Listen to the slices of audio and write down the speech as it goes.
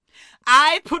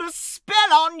I put a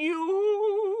spell on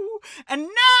you, and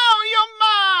now you're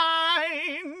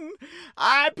mine.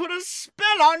 I put a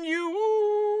spell on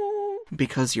you.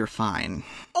 Because you're fine.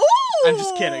 Oh! I'm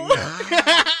just kidding. How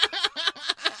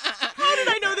did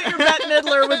I know that your Bette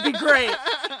Midler would be great?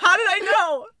 How did I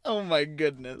know? Oh my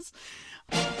goodness.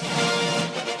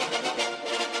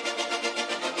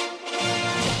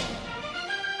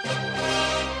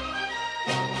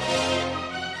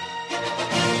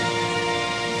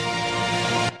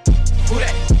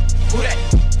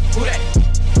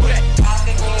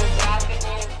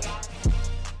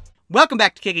 Welcome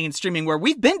back to Kicking and Streaming, where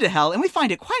we've been to hell and we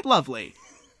find it quite lovely.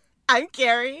 I'm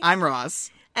Carrie. I'm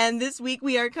Ross. And this week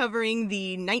we are covering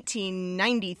the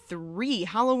 1993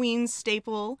 Halloween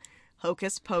staple,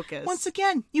 Hocus Pocus. Once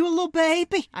again, you a little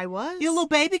baby. I was. You a little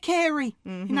baby, Carrie,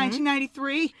 in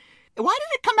 1993. Why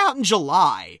did it come out in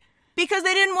July? Because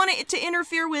they didn't want it to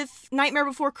interfere with Nightmare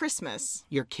Before Christmas.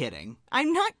 You're kidding.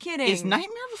 I'm not kidding. Is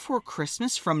Nightmare Before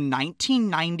Christmas from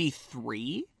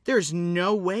 1993? There's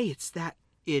no way it's that.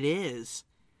 It is.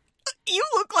 You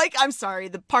look like, I'm sorry,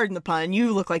 pardon the pun,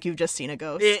 you look like you've just seen a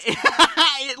ghost. It's a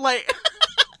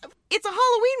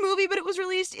Halloween movie, but it was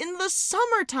released in the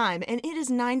summertime, and it is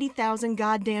 90,000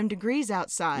 goddamn degrees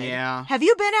outside. Yeah. Have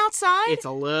you been outside? It's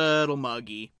a little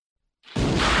muggy.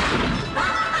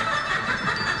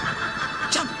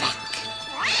 Jump back.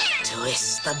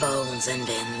 Twist the bones and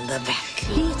bend the back.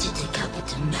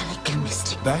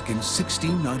 Back in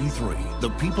 1693, the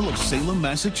people of Salem,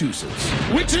 Massachusetts,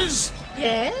 witches,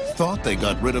 Yes? thought they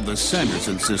got rid of the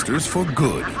Sanderson sisters for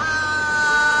good.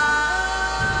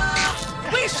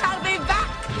 We shall be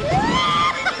back.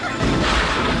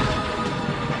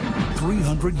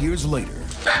 300 years later,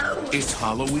 it's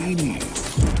Halloween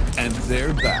Eve, and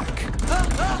they're back.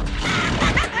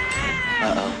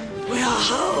 We're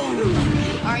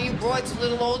home. Are you broads a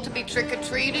little old to be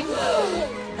trick-or-treating? We're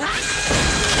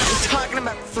talking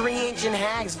about 3 ancient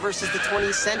hags versus the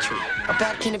 20th century. How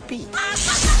bad can it be?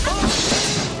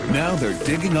 Now they're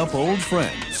digging up old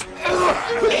friends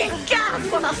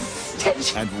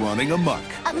and running amok,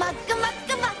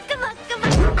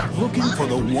 looking for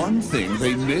the one thing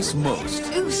they miss most.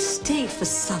 Who stayed for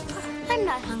supper? I'm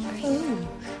not hungry.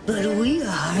 But we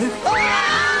are.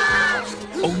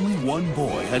 Only one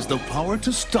boy has the power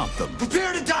to stop them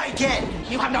Prepare to die again!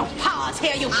 You have no powers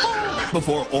here, you fool!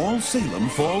 before all Salem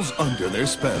falls under their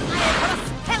spell.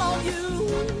 Hell on you!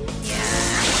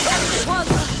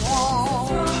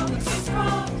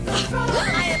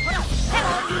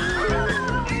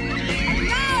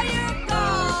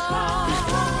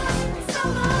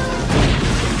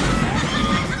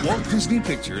 Walt Disney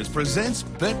Pictures presents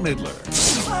Bette Midler,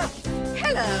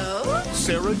 Hello?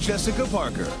 Sarah Jessica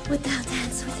Parker, Would thou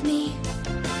dance with me?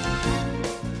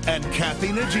 and Kathy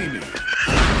Najimy.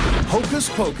 Hocus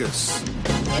Pocus.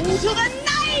 Into the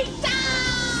night!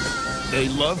 They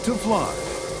love to fly,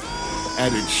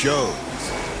 and it shows.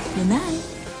 Good night.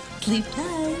 Sleep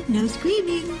tight. No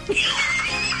screaming.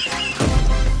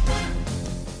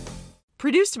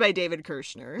 Produced by David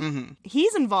Kirshner.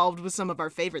 He's involved with some of our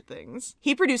favorite things.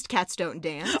 He produced Cats Don't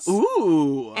Dance.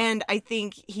 Ooh. And I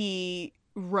think he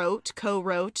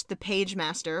co-wrote The Page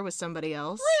Master with somebody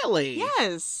else. Really?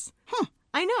 Yes. Huh.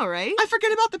 I know, right? I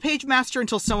forget about the Page Master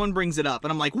until someone brings it up,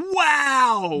 and I'm like,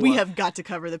 wow! We have got to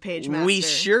cover The Page Master. We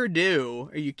sure do.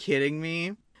 Are you kidding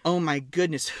me? Oh my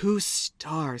goodness, who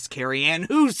stars, Carrie Ann?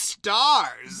 Who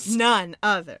stars? None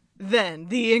other than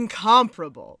the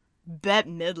incomparable Bette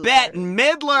Midler. Bette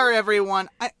Midler, everyone.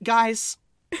 Guys,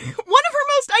 One of her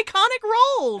most iconic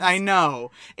roles. I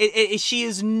know. She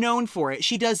is known for it.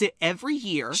 She does it every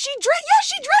year. She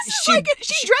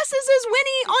dresses as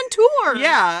Winnie on tour.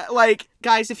 Yeah, like,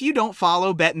 guys, if you don't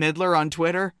follow Bette Midler on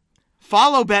Twitter,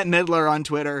 follow Bette Midler on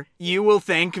Twitter. You will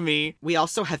thank me. We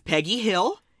also have Peggy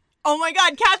Hill. Oh my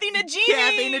God, Kathy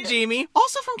Najimy.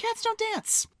 Also from Cats Don't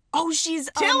Dance. Oh, she's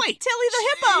Tilly. Tilly the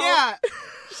hippo. Yeah,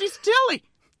 she's Tilly.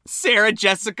 Sarah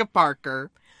Jessica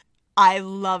Parker. I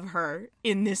love her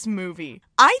in this movie.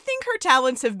 I think her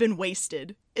talents have been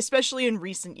wasted, especially in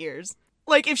recent years.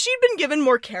 Like, if she'd been given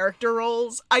more character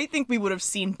roles, I think we would have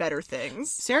seen better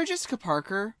things. Sarah Jessica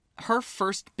Parker, her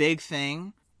first big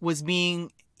thing was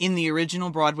being in the original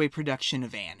Broadway production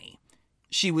of Annie.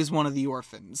 She was one of the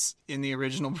orphans in the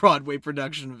original Broadway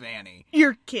production of Annie.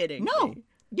 You're kidding No. me.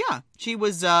 Yeah. She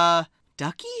was,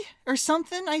 Ducky or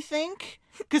something, I think.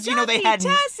 Because, you know, they had...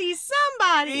 Tessie,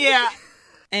 somebody. Yeah.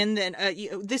 And then,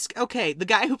 the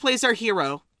guy who plays our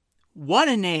hero, what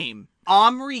a name.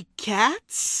 Omri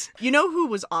Katz? You know who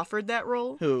was offered that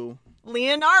role? Who?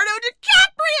 Leonardo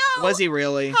DiCaprio! Was he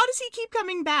really? How does he keep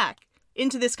coming back?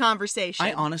 into this conversation.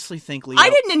 I honestly think Leo... I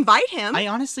didn't invite him. I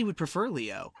honestly would prefer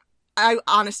Leo.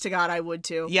 Honest to God, I would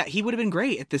too. Yeah, he would have been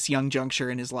great at this young juncture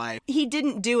in his life. He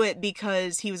didn't do it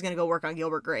because he was going to go work on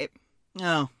Gilbert Grape.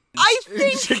 No. I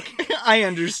think... I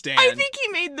understand. I think he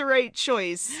made the right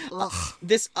choice. Ugh.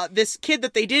 This kid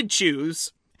that they did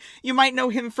choose, you might know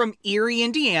him from Erie,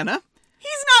 Indiana.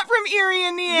 He's not from Erie,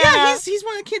 Indiana. Yeah, he's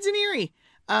one of the kids in Erie.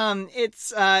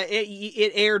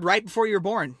 It aired right before you were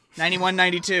born, 91,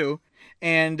 92.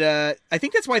 And I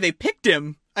think that's why they picked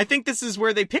him. I think this is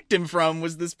where they picked him from,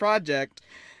 was this project.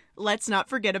 Let's not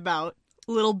forget about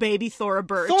little baby Thora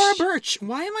Birch. Thora Birch.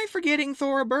 Why am I forgetting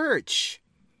Thora Birch?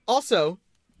 Also,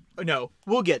 no,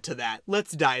 we'll get to that.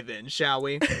 Let's dive in, shall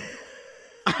we?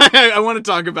 I want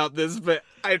to talk about this, but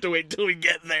I have to wait until we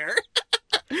get there.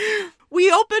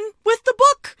 We open with the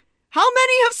book. How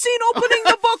many have seen opening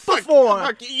the book before?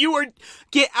 Fuck, you are...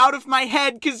 Get out of my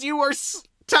head, because you are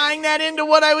tying that into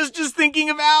what I was just thinking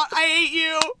about. I hate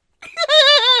you.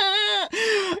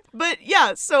 But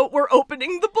yeah, so we're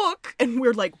opening the book, and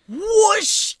we're like,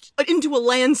 whoosh, into a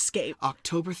landscape.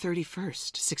 October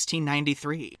 31st,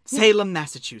 1693. Salem,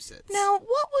 Massachusetts. Now,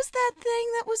 what was that thing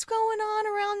that was going on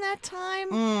around that time?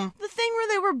 The thing where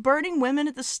they were burning women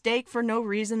at the stake for no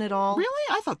reason at all?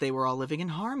 Really? I thought they were all living in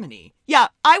harmony. Yeah,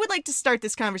 I would like to start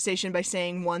this conversation by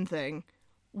saying one thing.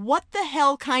 What the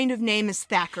hell kind of name is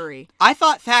Thackeray? I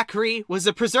thought Thackeray was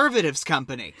a preservatives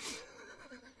company.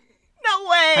 No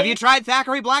way! Have you tried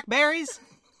Thackeray blackberries?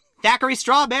 Thackeray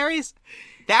strawberries?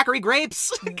 Thackeray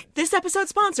grapes? This episode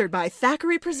sponsored by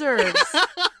Thackeray Preserves.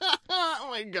 Oh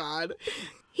my god.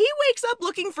 He wakes up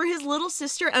looking for his little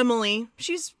sister Emily.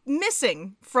 She's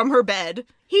missing from her bed.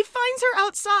 He finds her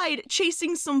outside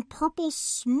chasing some purple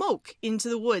smoke into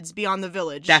the woods beyond the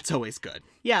village. That's always good.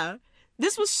 Yeah.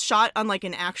 This was shot on like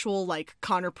an actual like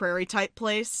Conner Prairie type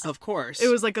place. Of course. It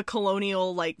was like a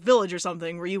colonial like village or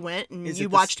something where you went and you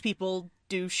watched people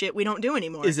do shit we don't do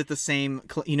anymore. Is it the same?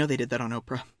 You know they did that on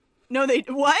Oprah. No, they...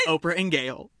 What? Oprah and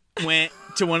Gail went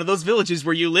to one of those villages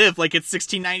where you live like it's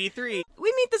 1693.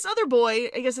 We meet this other boy.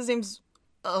 I guess his name's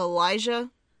Elijah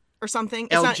or something.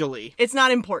 Elgely. It's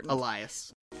not important.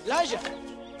 Elias. Elijah!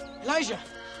 Elijah!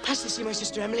 Has to see my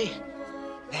sister Emily.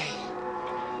 Nay,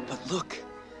 but look.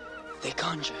 They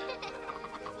conjure.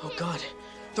 Oh God.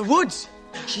 The woods!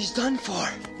 She's done for.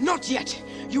 Not yet!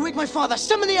 You wake my father.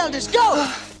 Summon the elders.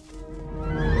 Go!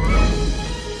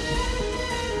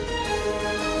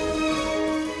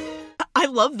 I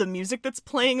love the music that's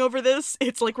playing over this.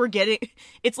 It's like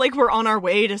we're on our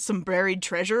way to some buried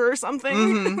treasure or something.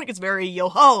 Mm-hmm. Like it's very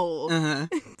yo-ho. Uh-huh.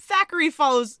 Thackeray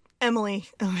follows Emily.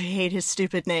 Oh, I hate his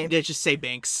stupid name. Yeah, just say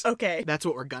Banks. Okay. That's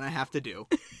what we're gonna have to do.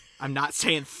 I'm not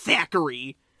saying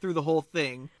Thackeray through the whole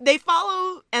thing. They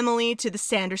follow Emily to the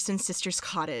Sanderson sisters'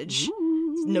 cottage.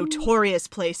 It's a notorious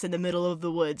place in the middle of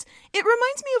the woods. It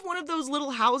reminds me of one of those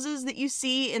little houses that you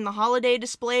see in the holiday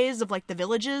displays of like the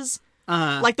villages.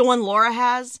 Like the one Laura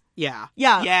has. Yeah.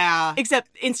 Yeah. Yeah. Except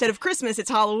instead of Christmas, it's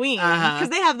Halloween. Because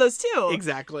they have those too.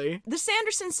 Exactly. The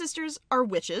Sanderson sisters are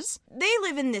witches. They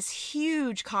live in this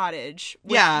huge cottage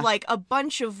with like a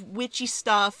bunch of witchy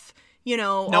stuff. You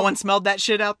know, no one smelled that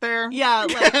shit out there? Yeah,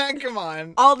 like, come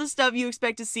on. All the stuff you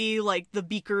expect to see, like the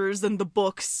beakers and the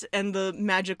books and the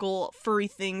magical furry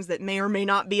things that may or may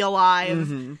not be alive.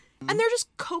 Mm-hmm. And they're just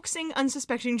coaxing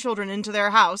unsuspecting children into their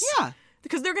house. Yeah.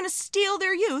 Because they're going to steal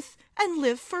their youth and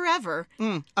live forever.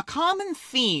 A common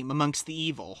theme amongst the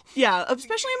evil. Yeah,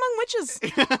 especially among witches.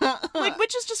 Like,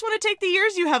 witches just want to take the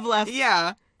years you have left.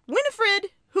 Yeah.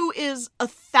 Winifred, who is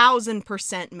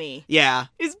 1,000% me. Yeah.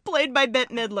 Is played by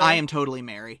Bette Midler. I am totally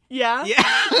Mary. Yeah? Yeah.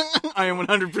 I am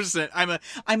 100%. I'm a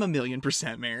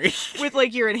 1,000,000% Mary. With,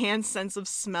 like, your enhanced sense of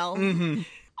smell. Mm-hmm.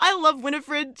 I love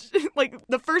Winifred. Like,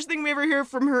 the first thing we ever hear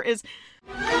from her is...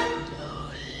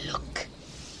 Oh, look.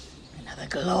 Another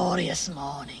glorious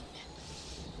morning.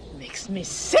 Makes me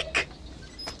sick.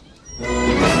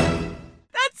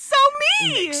 That's so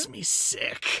me! Makes me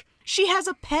sick. She has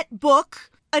a pet book.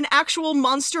 An actual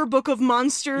monster book of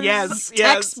monsters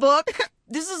textbook.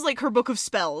 This is like her book of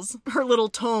spells. Her little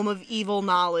tome of evil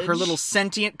knowledge. Her little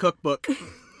sentient cookbook.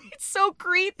 It's so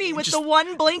creepy with the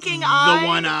one blinking eye. The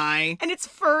one eye. And it's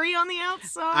furry on the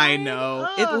outside. I know.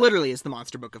 Ugh. It literally is the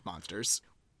monster book of monsters.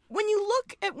 When you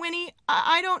look at Winnie,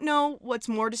 I don't know what's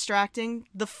more distracting.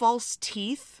 The false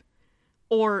teeth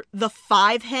or the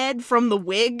 5 head from the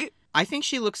wig. I think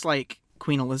she looks like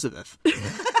Queen Elizabeth.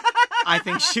 I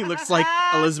think she looks like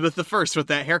Elizabeth I with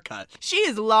that haircut. She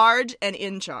is large and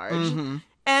in charge. Mm-hmm.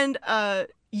 And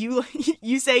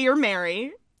you say you're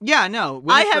Mary. Yeah, no.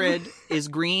 Winifred is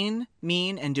green,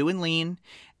 mean, and doing lean.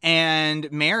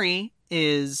 And Mary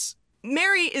is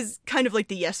Mary is kind of like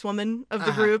the yes woman of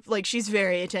the group. Like, she's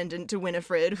very attendant to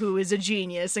Winifred, who is a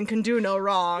genius and can do no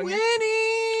wrong. Winnie!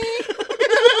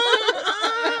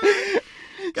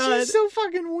 God. She's so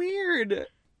fucking weird.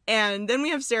 And then we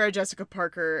have Sarah Jessica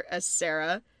Parker as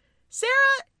Sarah. Sarah,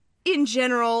 in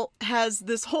general, has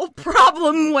this whole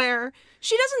problem where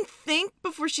she doesn't think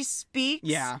before she speaks.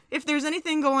 Yeah. If there's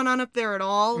anything going on up there at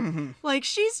all. Like,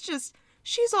 she's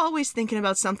always thinking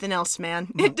about something else,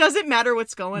 man. It doesn't matter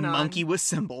what's going on. Monkey with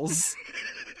symbols.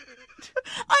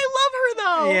 I love her,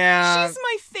 though. Yeah. She's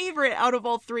my favorite out of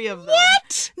all three of them.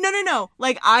 What? No.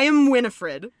 Like, I am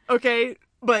Winifred, okay?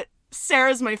 But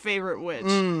Sarah's my favorite witch.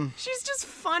 She's just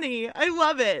funny. I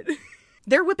love it.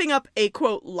 They're whipping up a,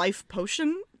 quote, life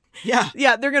potion. Yeah.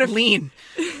 Yeah, they're gonna... Lean.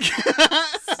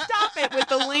 Stop it with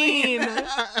the lean.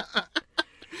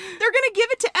 They're gonna give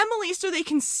it to Emily so they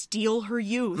can steal her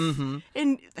youth.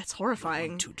 And that's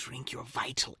horrifying. To drink your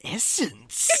vital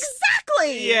essence.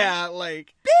 Exactly! Yeah,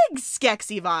 like... Big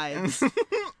Skexy vibes.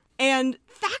 And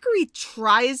Thackeray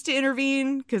tries to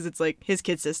intervene, because it's like his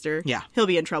kid sister. Yeah. He'll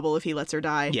be in trouble if he lets her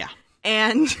die. Yeah.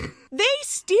 And they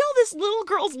steal this little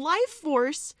girl's life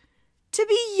force to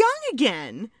be young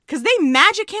again, because they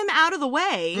magic him out of the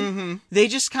way. They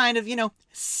just kind of,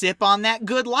 sip on that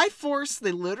good life force.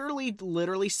 They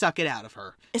literally suck it out of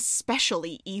her.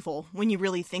 Especially evil, when you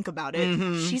really think about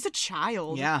it. She's a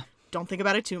child. Yeah. Don't think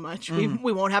about it too much.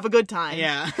 We won't have a good time.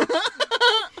 Yeah.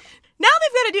 Now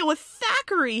they've got to deal with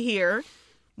Thackeray here.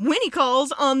 Winnie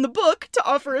calls on the book to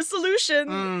offer a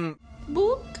solution.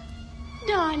 Book,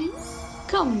 darling,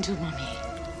 come to Mummy.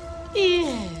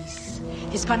 Yes.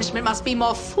 His punishment must be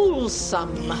more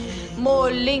fulsome,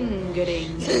 more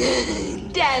lingering.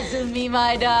 Dazzle me,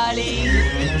 my darling.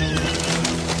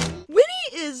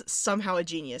 Winnie is somehow a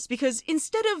genius, because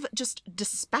instead of just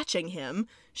dispatching him,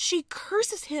 she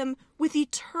curses him with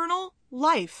eternal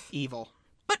life. Evil.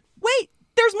 But wait,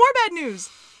 there's more bad news.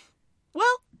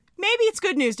 Well, maybe it's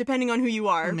good news, depending on who you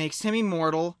are. Makes him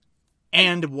immortal.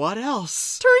 And what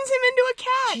else? Turns him into a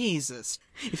cat. Jesus.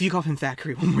 If you call him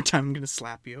Thackeray one more time, I'm gonna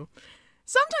slap you.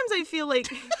 Sometimes I feel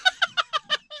like...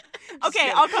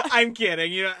 Okay, I'm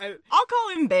kidding. I'll call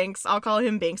him Banks.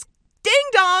 Ding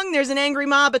dong, there's an angry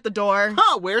mob at the door.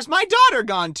 Huh, where's my daughter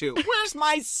gone to? Where's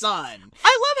my son?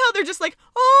 I love how they're just like,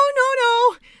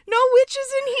 oh, no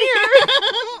witches in here.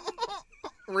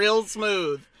 Real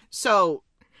smooth. So,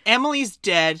 Emily's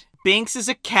dead, Binks is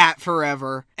a cat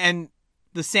forever, and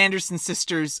the Sanderson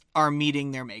sisters are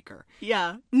meeting their maker.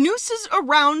 Yeah. Nooses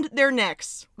around their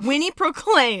necks. Winnie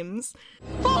proclaims,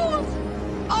 Fools!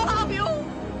 All of you!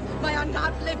 My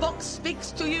ungodly book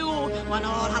speaks to you. When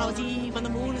All Hallows Eve and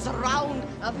the moon is around,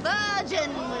 a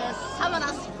virgin will summon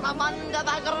us from under the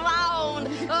ground.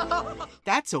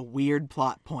 That's a weird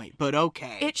plot point, but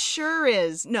okay. it sure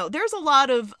is. No, there's a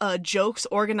lot of jokes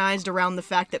organized around the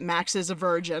fact that Max is a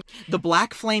virgin. The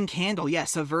black flame candle.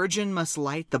 Yes, a virgin must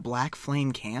light the black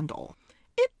flame candle.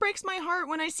 It breaks my heart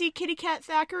when I see Kitty Cat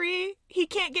Thackeray. He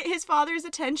can't get his father's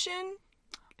attention.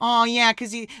 Oh, yeah,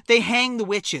 because they hang the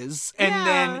witches, and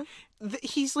Yeah. then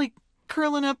he's, like,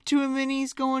 curling up to him, and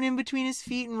he's going in between his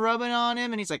feet and rubbing on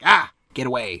him, and he's like, get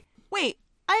away. Wait,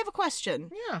 I have a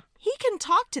question. Yeah. He can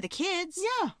talk to the kids.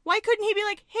 Yeah. Why couldn't he be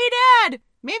like, hey, Dad,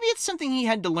 Maybe it's something he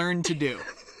had to learn to do.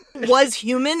 was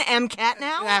human, am cat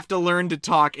now? Have to learn to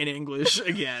talk in English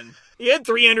again. He had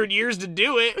 300 years to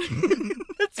do it.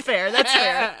 That's fair.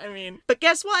 I mean... But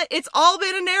guess what? It's all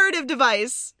been a narrative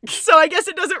device. So I guess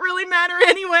it doesn't really matter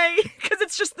anyway, because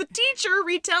it's just the teacher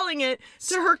retelling it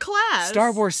to her class.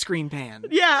 Star Wars screen pan.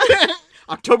 Yeah.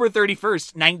 October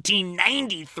 31st,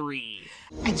 1993.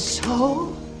 And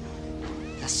so,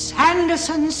 the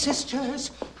Sanderson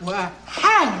sisters were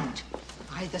hanged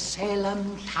by the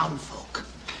Salem townfolk.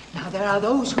 Now, there are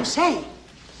those who say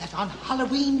that on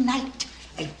Halloween night,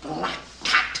 a black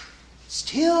cat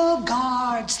still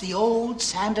guards the old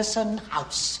Sanderson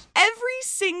house. Every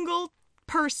single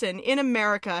person in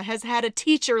America has had a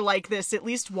teacher like this at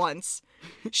least once.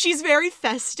 She's very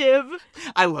festive.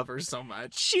 I love her so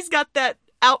much. She's got that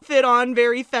outfit on,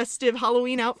 very festive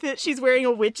Halloween outfit. She's wearing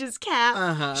a witch's cap.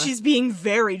 Uh-huh. She's being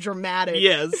very dramatic.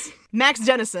 Yes. Max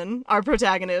Dennison, our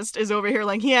protagonist, is over here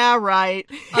like, yeah, right.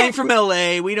 I'm from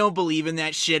LA. We don't believe in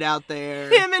that shit out there.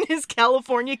 Him and his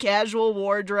California casual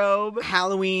wardrobe.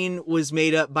 Halloween was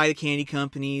made up by the candy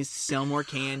companies to sell more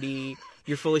candy.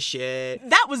 You're full of shit.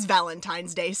 That was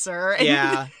Valentine's Day, sir. And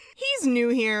Yeah. he's new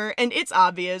here, and it's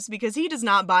obvious because he does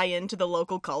not buy into the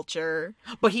local culture.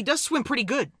 But he does swim pretty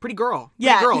good. Pretty girl.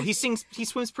 Yeah. Pretty girl. He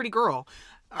swims pretty girl.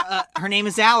 Her name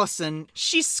is Allison.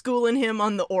 She's schooling him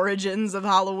on the origins of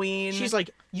Halloween. She's like,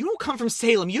 you don't come from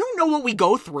Salem. You don't know what we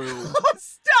go through.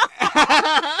 Stop!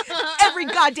 Every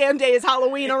goddamn day is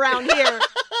Halloween around here.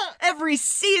 Every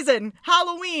season,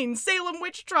 Halloween, Salem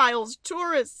witch trials,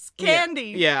 tourists,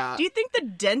 candy. Yeah. Do you think the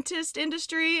dentist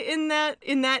industry in that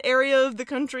area of the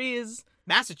country is...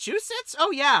 Massachusetts?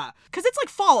 Oh, yeah. Because it's like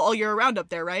fall all year around up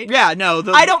there, right? Yeah, no.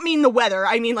 I don't mean the weather.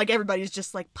 I mean, like, everybody's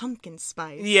just like, pumpkin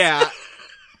spice. Yeah.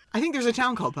 I think there's a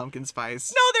town called Pumpkin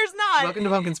Spice. No, there's not. Welcome to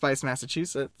Pumpkin Spice,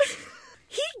 Massachusetts.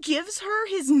 He gives her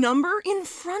his number in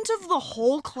front of the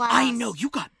whole class. I know, you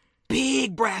got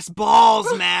big brass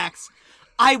balls, Max.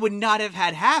 I would not have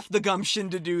had half the gumption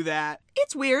to do that.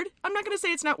 It's weird. I'm not going to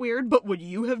say it's not weird, but would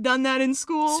you have done that in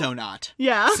school? So not.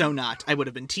 Yeah. So not. I would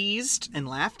have been teased and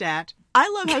laughed at. I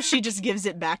love how she just gives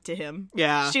it back to him.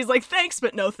 Yeah. She's like, thanks,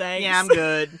 but no thanks. Yeah, I'm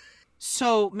good.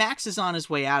 So Max is on his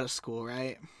way out of school,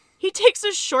 right? He takes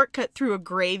a shortcut through a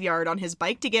graveyard on his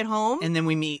bike to get home. And then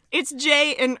we meet. It's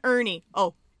Jay and Ernie.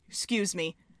 Oh, excuse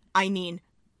me. I mean,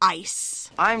 Ice.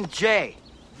 I'm Jay.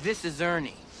 This is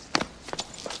Ernie.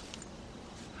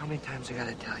 How many times I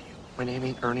gotta tell you? My name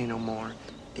ain't Ernie no more.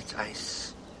 It's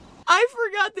Ice. I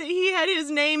forgot that he had his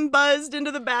name buzzed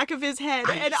into the back of his head,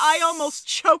 and I almost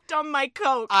choked on my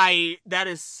Coke. That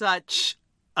is such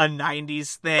a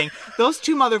 90s thing. Those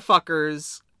two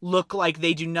motherfuckers look like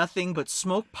they do nothing but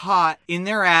smoke pot in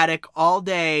their attic all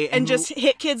day. And just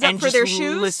hit kids up for their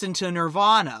shoes? Listen to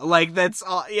Nirvana. Like, that's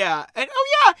all, yeah. And, oh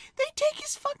yeah, they take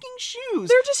his fucking shoes.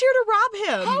 They're just here to rob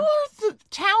him. How are the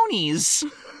townies?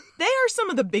 They are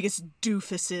some of the biggest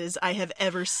doofuses I have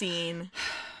ever seen.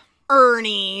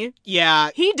 Ernie. Yeah.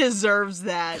 He deserves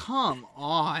that. Come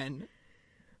on.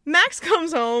 Max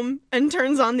comes home and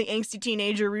turns on the angsty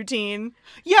teenager routine.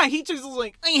 Yeah, he just was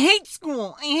like, I hate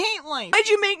school. I hate life. Why'd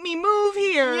you make me move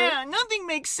here? Yeah, nothing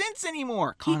makes sense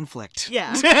anymore. Conflict.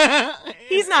 Yeah.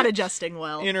 He's not adjusting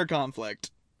well. Inner conflict.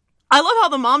 I love how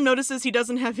the mom notices he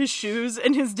doesn't have his shoes,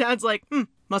 and his dad's like,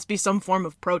 must be some form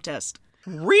of protest.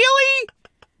 Really?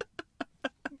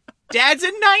 Dad's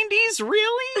in 90s?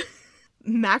 Really?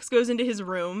 Max goes into his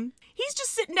room. He's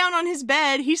just sitting down on his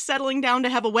bed. He's settling down to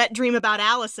have a wet dream about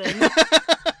Allison.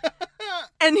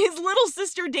 And his little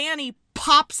sister Danny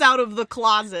pops out of the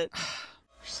closet.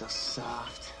 You're so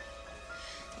soft.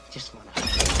 I just wanna...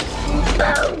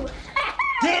 Boo!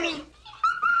 Danny!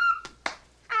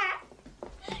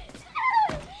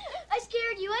 I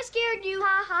scared you.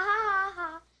 Ha ha ha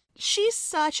ha. She's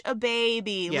such a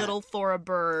baby, little Thora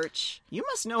Birch. You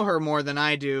must know her more than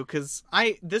I do, because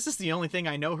this is the only thing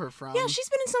I know her from. Yeah, she's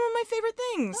been in some of my favorite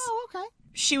things. Oh, okay.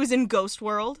 She was in Ghost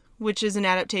World, which is an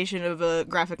adaptation of a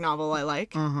graphic novel I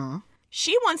like. Mm-hmm.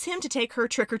 She wants him to take her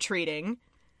trick-or-treating.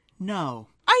 No.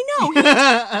 I know.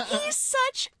 He's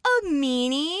such a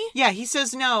meanie. Yeah, he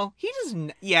says no. He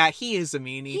doesn't. Yeah, he is a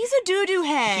meanie. He's a doo-doo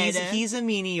head. He's a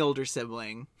meanie older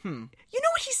sibling. You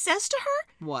know what he says to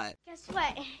her? What? Guess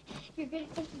what? You're gonna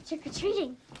take me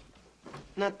trick-or-treating.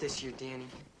 Not this year, Danny.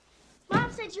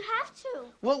 Mom said you have to.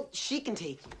 Well, she can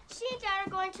take you. She and Dad are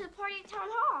going to the party at Town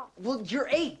Hall. Well, you're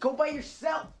 8. Go by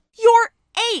yourself. You're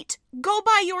 8. Go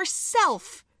by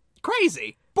yourself.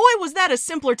 Crazy. Boy, was that a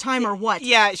simpler time or what?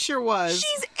 Yeah, it sure was.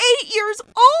 She's 8 years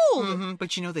old. Mm-hmm,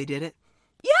 but you know they did it.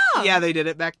 Yeah. Yeah, they did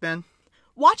it back then.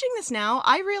 Watching this now,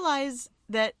 I realize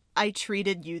that I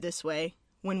treated you this way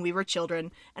when we were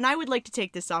children, and I would like to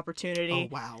take this opportunity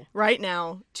right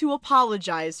now to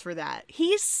apologize for that.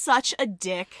 He's such a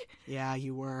dick. Yeah,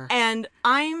 you were. And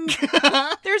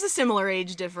there's a similar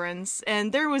age difference,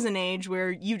 and there was an age where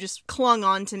you just clung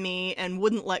on to me and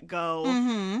wouldn't let go.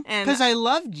 Mm-hmm. And because I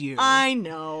loved you. I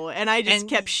know, and I just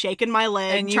kept shaking my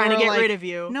leg and trying to get rid of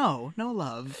you. No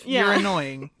love. Yeah. You're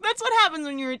annoying. That's what happens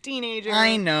when you're a teenager.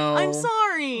 I know. I'm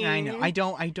sorry. I know. I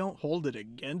don't hold it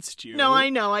against you. No, I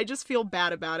know. I just feel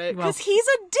bad about it because he's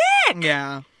a dick.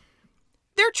 Yeah.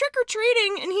 They're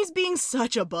trick-or-treating, and he's being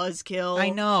such a buzzkill. I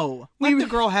know. Let the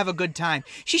girl have a good time.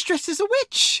 She's dressed as a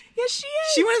witch. Yes, she is.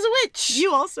 She went as a witch.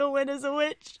 You also went as a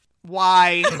witch.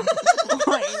 Why?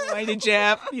 Why did you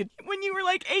have... When you were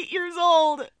like 8 years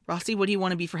old. Rossi, what do you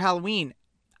want to be for Halloween?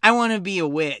 I want to be a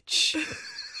witch.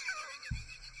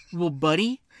 Well,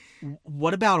 buddy,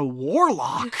 what about a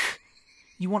warlock?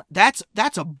 You want that's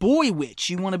a boy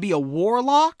witch. You want to be a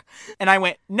warlock? And I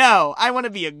went, no, I want to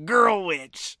be a girl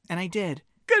witch. And I did.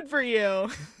 Good for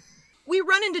you. We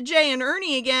run into Jay and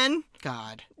Ernie again.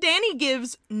 God. Danny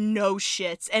gives no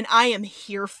shits, and I am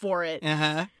here for it.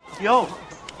 Uh-huh. Yo,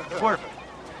 Twerp,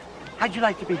 how'd you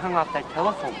like to be hung off that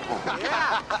telephone pole?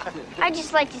 I'd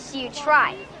just like to see you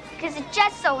try. Because it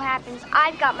just so happens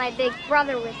I've got my big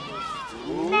brother with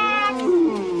me. Max!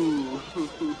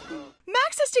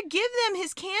 Max has to give them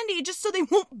his candy just so they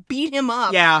won't beat him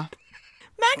up. Yeah.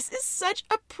 Max is such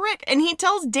a prick, and he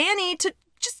tells Danny to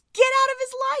just get out of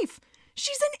his life.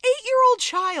 She's an 8-year-old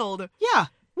child. Yeah.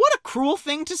 What a cruel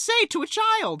thing to say to a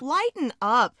child. Lighten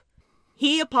up.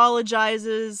 He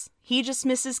apologizes. He just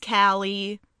misses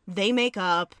Callie. They make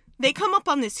up. They come up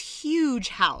on this huge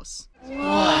house.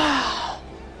 Wow.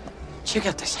 Check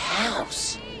out this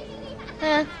house.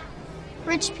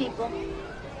 Rich people.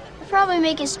 They'll probably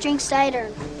make us drink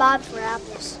cider and bob for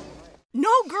apples. No,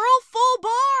 girl, full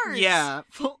bars. Yeah.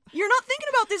 You're not thinking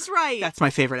about this right. That's my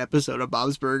favorite episode of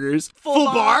Bob's Burgers. Full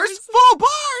bars? Full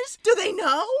bars! Do they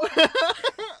know?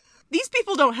 These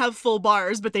people don't have full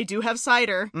bars, but they do have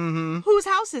cider. Mm-hmm. Whose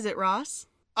house is it, Ross?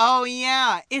 Oh,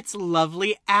 yeah. It's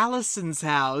lovely Allison's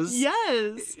house.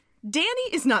 Yes. Danny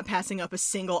is not passing up a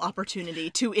single opportunity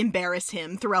to embarrass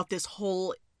him throughout this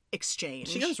whole exchange.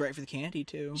 She goes right for the candy,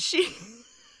 too.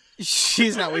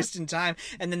 She's not wasting time.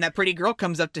 And then that pretty girl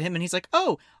comes up to him and he's like,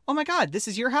 oh my God, this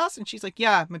is your house? And she's like,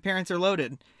 yeah, my parents are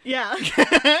loaded. Yeah.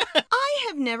 I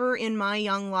have never in my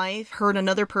young life heard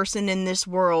another person in this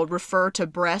world refer to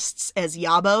breasts as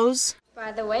yabos.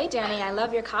 By the way, Danny, I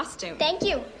love your costume. Thank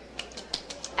you.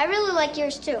 I really like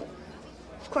yours too.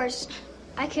 Of course,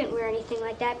 I couldn't wear anything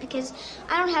like that because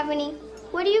I don't have any,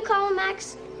 what do you call them,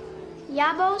 Max?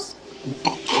 Yabos?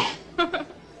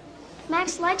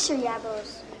 Max likes her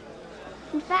yabos.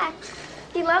 In fact,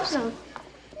 he loves them.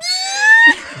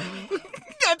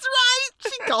 That's right.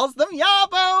 She calls them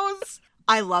yabos.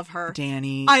 I love her.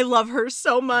 Danny. I love her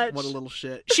so much. What a little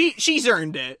shit. She's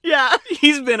earned it. Yeah.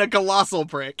 He's been a colossal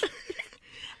prick.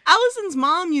 Allison's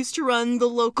mom used to run the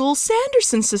local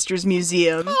Sanderson Sisters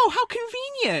Museum. Oh, how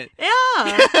convenient.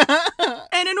 Yeah.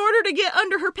 And in order to get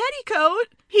under her petticoat,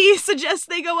 he suggests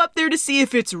they go up there to see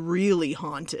if it's really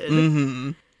haunted.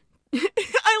 Mm-hmm.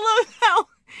 I love how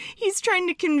he's trying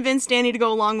to convince Danny to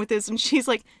go along with this, and she's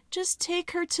like, just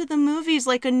take her to the movies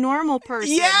like a normal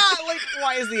person. Yeah, like,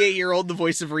 why is the 8-year-old the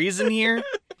voice of reason here? How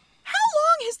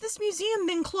long has this museum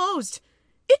been closed?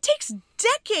 It takes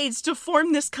decades to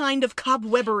form this kind of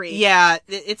cobwebbery. Yeah,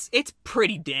 it's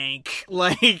pretty dank.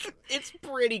 Like, it's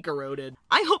pretty corroded.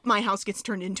 I hope my house gets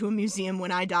turned into a museum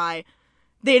when I die.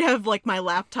 They'd have, like, my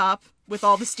laptop with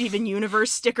all the Steven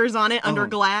Universe stickers on it under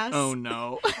glass. Oh,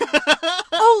 no.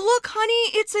 Oh, look,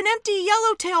 honey, it's an empty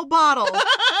Yellowtail bottle.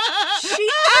 She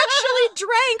actually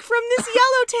drank from this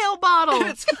Yellowtail bottle.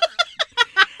 And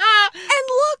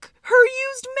look, her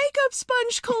used makeup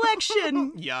sponge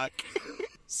collection. Yuck.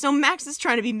 So Max is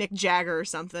trying to be Mick Jagger or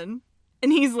something.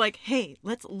 And he's like, hey,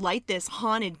 let's light this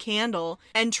haunted candle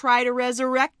and try to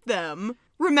resurrect them.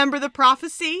 Remember the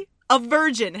prophecy? A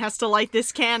virgin has to light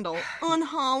this candle on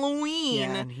Halloween.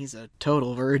 Yeah, and he's a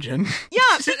total virgin.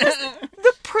 Yeah, because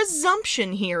the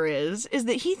presumption here is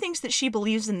that he thinks that she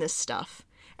believes in this stuff.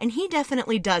 And he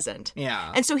definitely doesn't.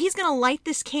 Yeah. And so he's going to light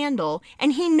this candle,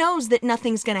 and he knows that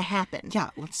nothing's going to happen. Yeah,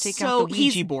 let's take out the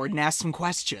Ouija board and ask some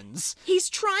questions. He's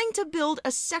trying to build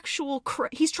a sexual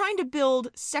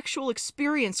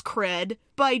experience cred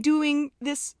by doing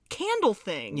this candle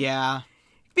thing. Yeah.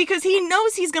 Because he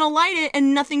knows he's going to light it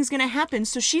and nothing's going to happen,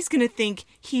 so she's going to think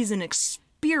he's an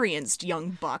experienced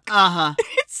young buck. Uh-huh.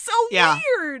 It's so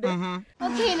weird. Mm-hmm.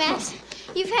 Okay, Max,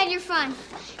 you've had your fun.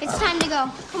 It's time to go.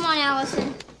 Come on,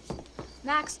 Allison.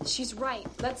 Max, she's right.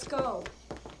 Let's go.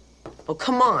 Oh,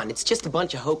 come on. It's just a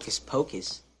bunch of hocus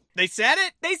pocus. They said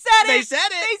it. They said it. They said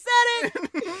it.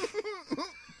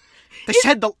 They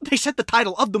said it. They said the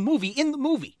title of the movie in the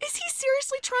movie. Is he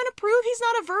seriously trying to prove he's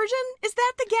not a virgin? Is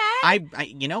that the gag? I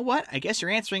you know what? I guess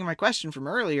you're answering my question from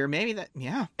earlier. Maybe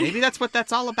that's what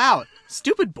that's all about.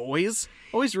 Stupid boys.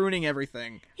 Always ruining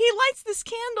everything. He lights this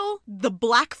candle. The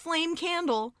black flame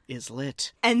candle is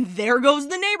lit. And there goes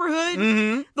the neighborhood.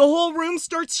 Mm-hmm. The whole room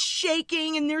starts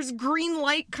shaking and there's green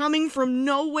light coming from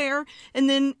nowhere. And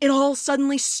then it all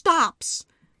suddenly stops.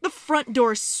 The front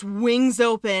door swings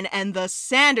open and the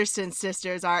Sanderson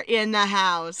sisters are in the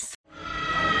house.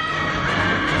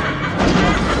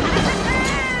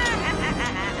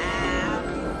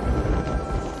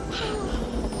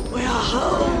 We're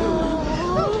home.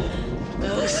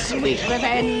 Oh, sweet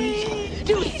revenge.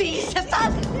 Do you see,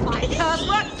 sisters? My curse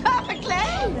worked perfectly.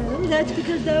 No, that's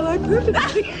because thou art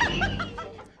perfect.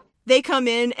 They come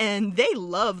in and they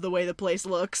love the way the place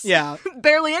looks. Yeah.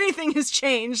 Barely anything has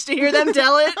changed to hear them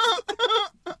tell it.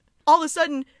 All of a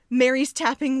sudden, Mary's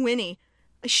tapping Winnie.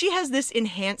 She has this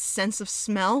enhanced sense of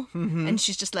smell, and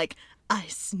she's just like, I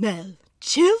smell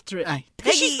children.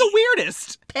 Peggy's the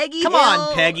weirdest. Peggy Come Hill.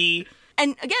 on, Peggy.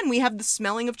 And again, we have the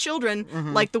smelling of children,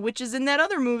 like the witches in that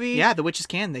other movie. Yeah, the witches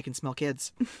they can smell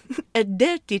kids. A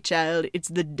dirty child, it's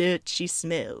the dirt she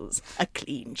smells. A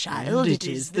clean child, it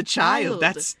is the child.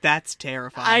 That's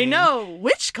terrifying. I know,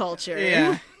 witch culture.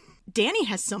 Yeah. Danny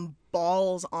has some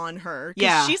balls on her. 'Cause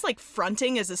Yeah. she's like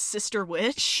fronting as a sister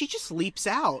witch. She just leaps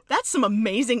out. That's some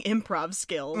amazing improv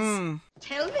skills.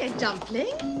 Tell me,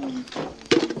 Dumpling,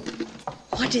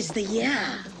 what is the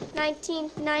year?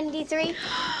 1993.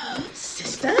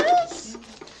 Sisters?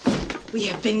 We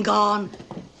have been gone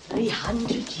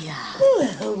 300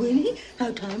 years. Well, Winnie,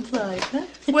 how time flies, huh?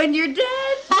 When you're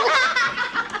dead.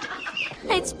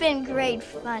 It's been great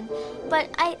fun, but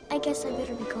I guess I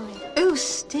better be going. Oh,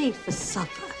 stay for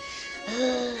supper.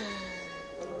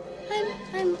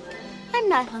 I'm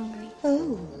not hungry.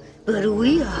 Oh, but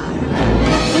we are.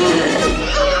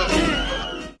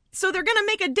 So they're gonna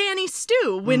make a Danny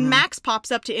stew when Max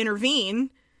pops up to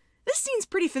intervene. This scene's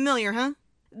pretty familiar, huh?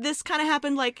 This kind of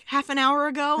happened like half an hour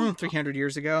ago. 300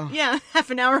 years ago. Yeah, half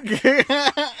an hour.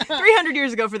 300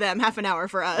 years ago for them, half an hour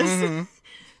for us.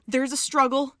 There's a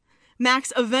struggle.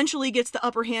 Max eventually gets the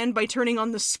upper hand by turning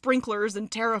on the sprinklers and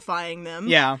terrifying them.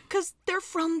 Yeah. Because they're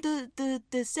from the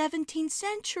 17th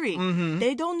century.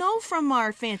 They don't know from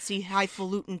our fancy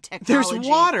highfalutin technology. There's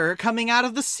water coming out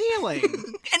of the ceiling.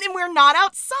 And then we're not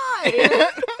outside.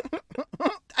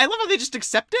 I love how they just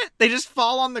accept it. They just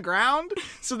fall on the ground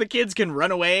so the kids can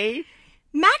run away.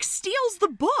 Max steals the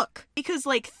book because,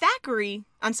 like,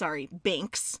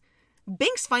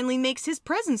 Binks finally makes his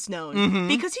presence known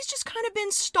because he's just kind of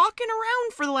been stalking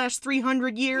around for the last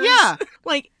 300 years. Yeah.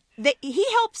 Like, he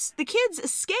helps the kids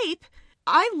escape.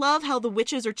 I love how the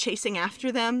witches are chasing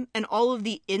after them and all of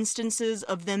the instances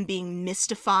of them being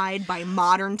mystified by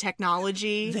modern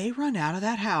technology. They run out of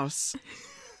that house.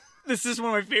 This is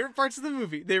one of my favorite parts of the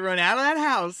movie. They run out of that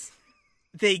house.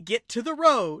 They get to the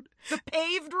road. The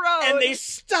paved road. And they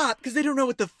stop because they don't know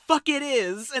what the fuck it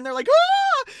is. And they're like,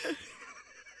 ah!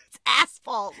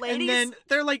 Asphalt, ladies. And then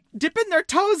they're like dipping their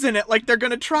toes in it like they're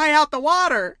gonna try out the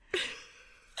water.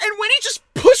 And Winnie just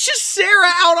pushes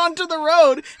Sarah out onto the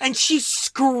road and she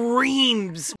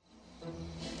screams.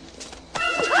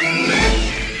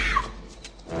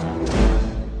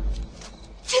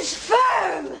 Tis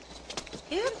firm!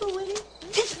 Careful, Winnie.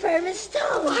 Tis firm as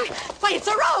stone. Why, it's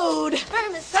a road!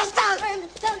 Firm as stone. Firm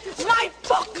as stone. My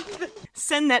book!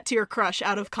 Send that to your crush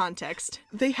out of context.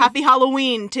 Happy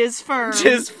Halloween, 'tis firm.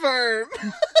 'Tis firm.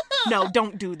 No,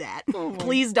 don't do that.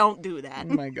 Please don't do that.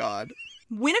 Oh my god.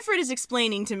 Winifred is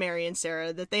explaining to Mary and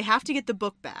Sarah that they have to get the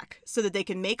book back so that they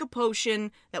can make a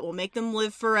potion that will make them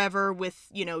live forever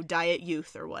with, diet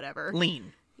youth or whatever.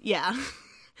 Lean. Yeah.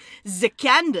 The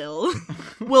candle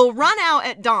will run out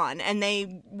at dawn and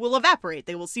they will evaporate.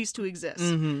 They will cease to exist.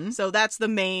 So that's the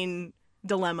main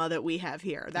dilemma that we have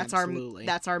here. That's Absolutely.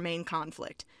 that's our main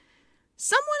conflict.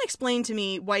 Someone explained to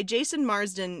me why Jason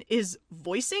Marsden is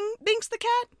voicing Binks the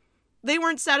cat. They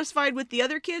weren't satisfied with the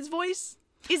other kid's voice.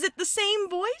 Is it the same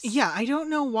voice? Yeah, I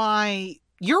don't know why.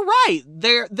 You're right.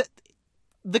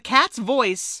 The cat's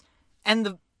voice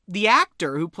and the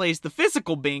actor who plays the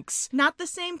physical Binks. Not the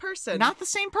same person. Not the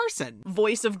same person.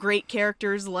 Voice of great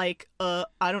characters like, I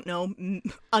don't know,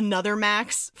 another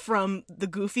Max from the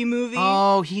Goofy movie.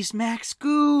 Oh, he's Max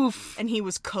Goof. And he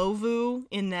was Kovu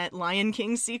in that Lion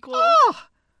King sequel. Oh,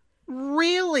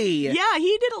 really? Yeah,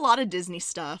 he did a lot of Disney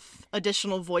stuff.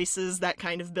 Additional voices, that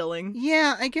kind of billing.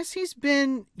 Yeah, I guess he's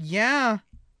been, What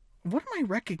am I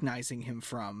recognizing him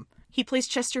from? He plays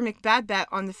Chester McBadbat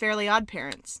on The Fairly Odd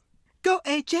Parents. Go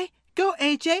AJ, go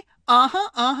AJ.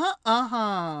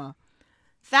 Uh-huh.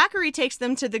 Thackeray takes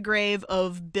them to the grave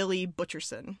of Billy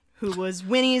Butcherson, who was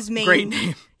Winnie's main... Great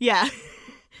name. Yeah.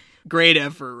 Great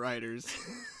effort, writers.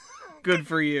 Good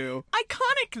for you.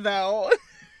 Iconic, though.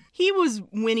 He was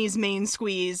Winnie's main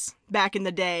squeeze back in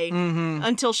the day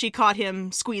until she caught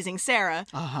him squeezing Sarah.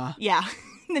 Uh-huh. Yeah.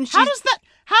 Then How does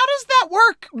that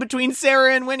work between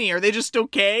Sarah and Winnie? Are they just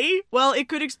okay? Well, it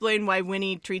could explain why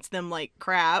Winnie treats them like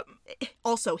crap.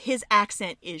 Also, his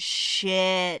accent is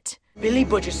shit. Billy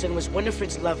Butcherson was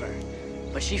Winifred's lover,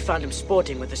 but she found him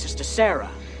sporting with her sister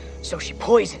Sarah, so she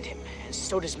poisoned him and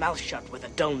sewed his mouth shut with a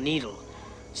dull needle,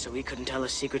 so he couldn't tell her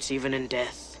secrets even in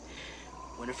death.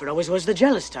 Winifred always was the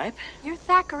jealous type. You're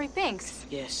Thackeray Binks.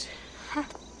 Yes.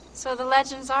 So the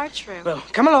legends are true. Well,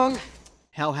 come along.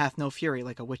 Hell hath no fury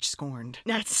like a witch scorned.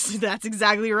 That's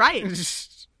exactly right.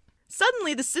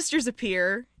 Suddenly, the sisters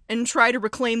appear and try to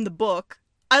reclaim the book.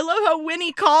 I love how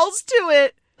Winnie calls to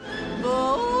it.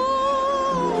 Oh.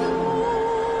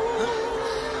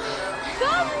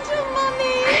 Come to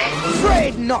Mommy.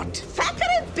 Afraid not.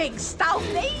 Thackeray big, stout,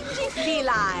 mangy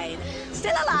feline.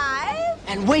 Still alive?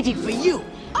 And waiting for you.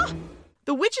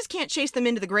 The witches can't chase them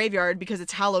into the graveyard because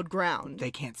it's hallowed ground.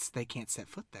 They can't set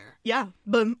foot there. Yeah,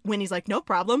 but Winnie's like, no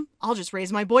problem. I'll just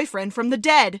raise my boyfriend from the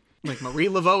dead. Like Marie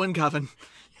Laveau and Coven.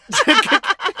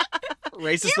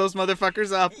 Racist those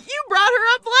motherfuckers up. You brought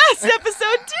her up last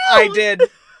episode, too! I did.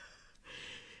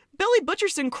 Billy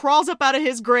Butcherson crawls up out of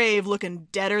his grave looking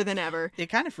deader than ever. It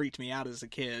kind of freaked me out as a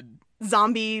kid.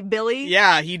 Zombie Billy?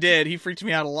 Yeah, he did. He freaked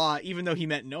me out a lot, even though he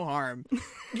meant no harm.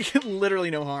 Literally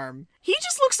no harm. He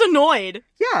just looks annoyed.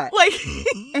 Yeah. Like,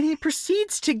 and he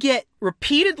proceeds to get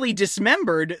repeatedly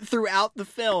dismembered throughout the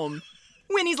film.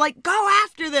 Winnie's like, go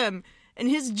after them! And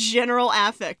his general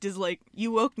affect is like,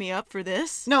 you woke me up for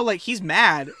this? No, like, he's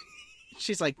mad.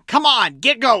 She's like, come on,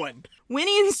 get going!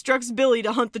 Winnie instructs Billy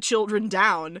to hunt the children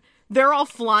down. They're all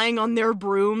flying on their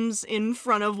brooms in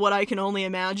front of what I can only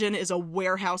imagine is a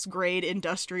warehouse-grade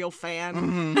industrial fan.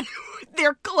 Mm-hmm.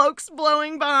 Their cloaks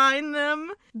blowing behind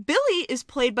them. Billy is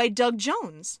played by Doug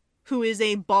Jones, who is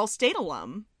a Ball State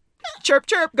alum. Chirp,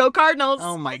 chirp, go Cardinals!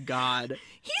 Oh my god.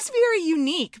 He's very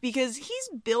unique because he's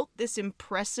built this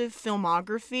impressive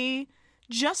filmography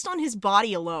just on his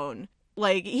body alone.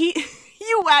 Like, you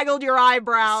waggled your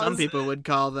eyebrows. Some people would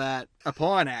call that a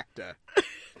porn actor.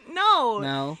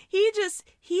 No.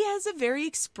 He has a very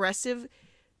expressive,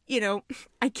 now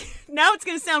it's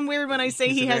going to sound weird when I say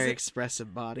he has a very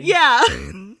expressive body. Yeah.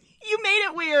 You made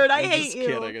it weird. I hate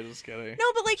you. I'm just kidding. No,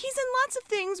 but he's in lots of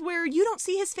things where you don't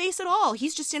see his face at all.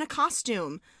 He's just in a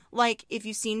costume. Like, if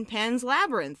you've seen Pan's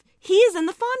Labyrinth, he is in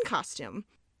the fawn costume.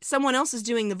 Someone else is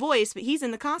doing the voice, but he's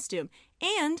in the costume.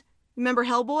 And, remember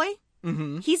Hellboy?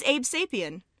 Mm-hmm. He's Abe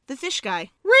Sapien, the fish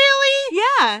guy. Really?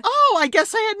 Yeah. Oh, I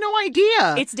guess I had no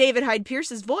idea. It's David Hyde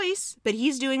Pierce's voice, but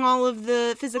he's doing all of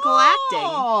the physical acting.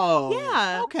 Oh.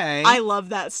 Yeah. Okay. I love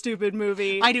that stupid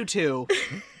movie. I do too.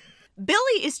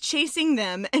 Billy is chasing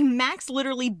them, and Max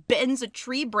literally bends a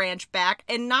tree branch back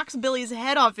and knocks Billy's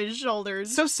head off his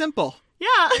shoulders. So simple.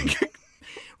 Yeah.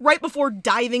 Right before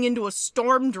diving into a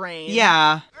storm drain.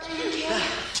 Yeah.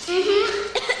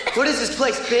 What is this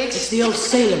place, Biggs? It's the old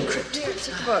Salem crypt.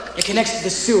 It connects to the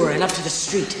sewer and up to the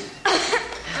street.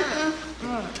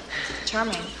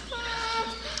 Charming.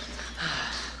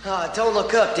 Don't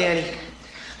look up, Danny.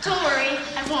 Don't worry,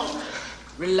 I won't.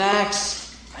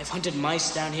 Relax. I've hunted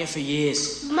mice down here for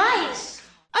years. Mice!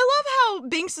 I love how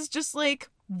Binks is just like,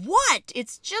 what?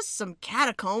 It's just some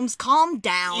catacombs. Calm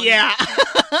down. Yeah.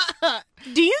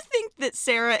 Do you think that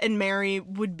Sarah and Mary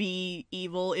would be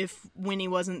evil if Winnie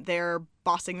wasn't there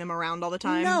bossing them around all the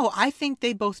time? No, I think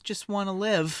they both just want to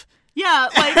live. Yeah,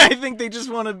 I think they just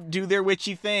want to do their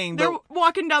witchy thing. They're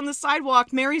walking down the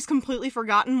sidewalk. Mary's completely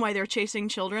forgotten why they're chasing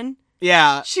children.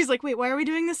 Yeah. She's like, wait, why are we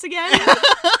doing this again?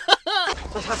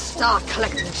 Let us start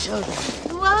collecting children.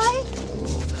 Why?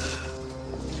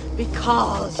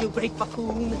 Because, you great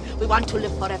buffoon, we want to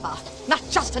live forever. Not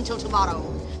just until tomorrow.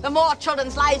 The more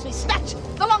children's lives we snatch,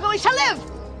 the longer we shall live.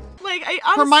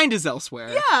 Her mind is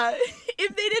elsewhere. Yeah.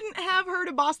 If they didn't have her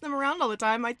to boss them around all the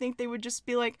time, I think they would just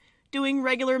be doing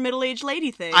regular middle-aged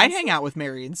lady things. I'd hang out with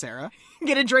Mary and Sarah.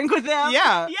 Get a drink with them.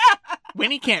 Yeah. Yeah.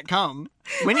 Winnie can't come.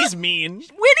 Winnie's mean.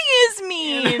 Winnie is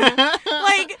mean.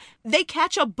 They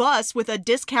catch a bus with a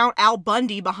discount Al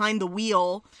Bundy behind the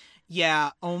wheel.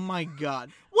 Yeah. Oh my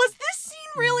god. Was this scene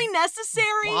really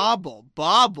necessary?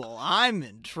 Bobble, I'm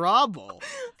in trouble.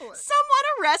 Someone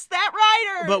arrest that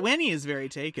rider. But Winnie is very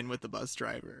taken with the bus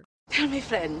driver. Tell me,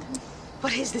 friend,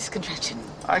 what is this contraption?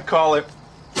 I call it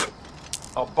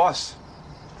a bus.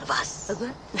 A bus.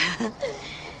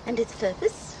 And its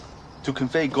purpose? To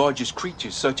convey gorgeous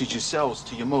creatures such as yourselves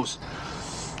to your most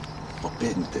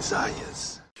forbidden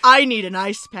desires. I need an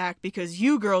ice pack because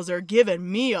you girls are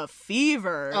giving me a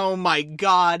fever. Oh my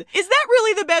god. Is that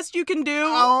really the best you can do?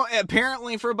 Oh,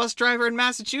 apparently for a bus driver in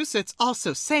Massachusetts.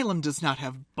 Also, Salem does not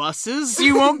have buses.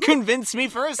 You won't convince me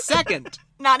for a second.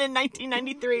 Not in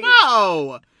 1993.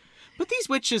 No! But these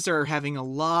witches are having a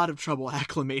lot of trouble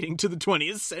acclimating to the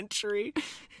 20th century.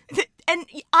 And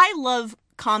I love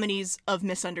comedies of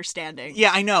misunderstanding.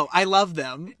 Yeah, I know. I love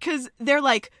them. Because they're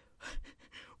like,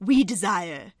 we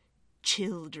desire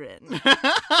children. And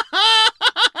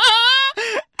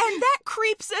that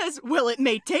creep says, well, it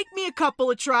may take me a couple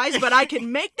of tries, but I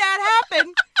can make that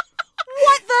happen.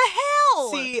 What the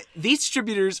hell? See, these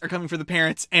distributors are coming for the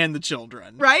parents and the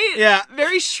children. Right? Yeah.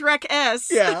 Very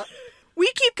Shrek-esque. Yeah.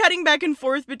 We keep cutting back and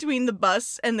forth between the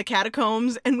bus and the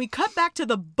catacombs, and we cut back to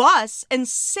the bus, and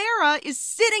Sarah is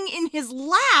sitting in his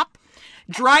lap,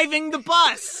 driving the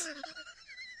bus.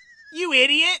 You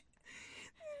idiot.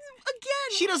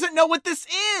 Again. She doesn't know what this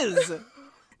is.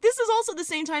 This is also the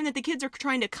same time that the kids are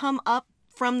trying to come up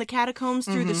from the catacombs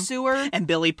through the sewer. And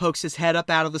Billy pokes his head up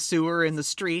out of the sewer in the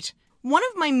street. One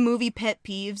of my movie pet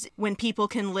peeves, when people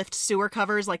can lift sewer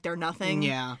covers like they're nothing.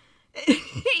 Yeah.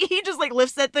 He just, like,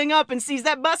 lifts that thing up and sees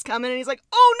that bus coming, and he's like,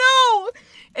 oh,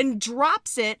 no! And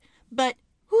drops it, but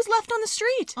who's left on the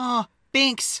street? Oh,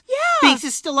 Binks. Yeah. Binks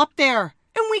is still up there.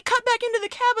 And we cut back into the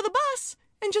cab of the bus,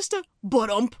 and just a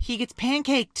butt-ump. He gets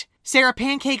pancaked. Sarah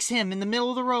pancakes him in the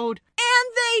middle of the road.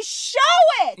 And they show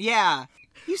it! Yeah.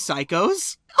 You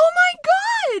psychos. Oh my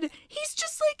god!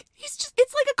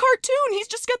 It's like a cartoon. He's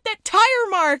just got that tire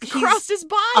mark across his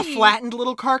body. A flattened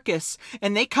little carcass.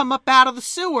 And they come up out of the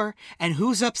sewer, and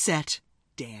who's upset?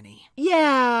 Danny.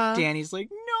 Yeah. Danny's like,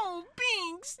 no,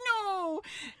 Binks, no.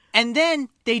 And then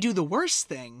they do the worst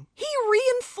thing. He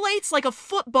reinflates like a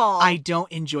football. I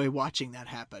don't enjoy watching that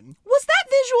happen. Was that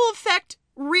visual effect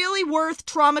really worth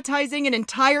traumatizing an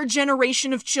entire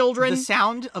generation of children? The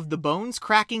sound of the bones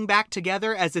cracking back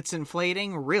together as it's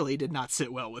inflating really did not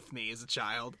sit well with me as a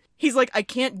child. He's like, I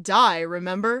can't die,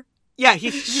 remember? Yeah, he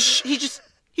just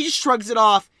shrugs it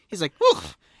off. He's like, whew,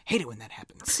 hate it when that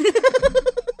happens.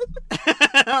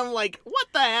 I'm like, what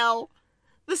the hell?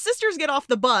 The sisters get off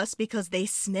the bus because they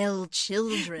smell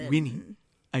children. Winnie,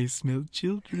 I smell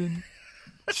children.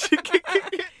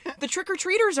 The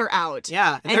trick-or-treaters are out.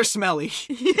 Yeah, and they're smelly.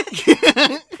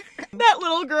 That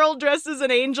little girl dressed as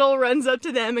an angel runs up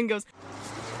to them and goes,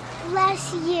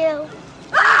 Bless you.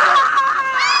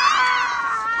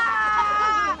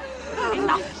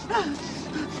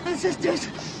 Sisters,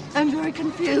 I'm very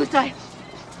confused. I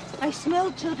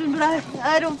smell children, but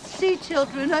I don't see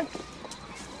children.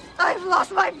 I've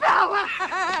lost my power.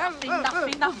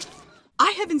 Enough.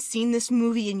 I haven't seen this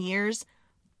movie in years.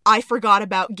 I forgot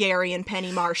about Gary and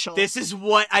Penny Marshall. This is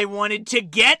what I wanted to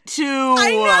get to.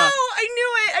 I know!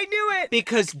 I knew it!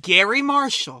 Because Gary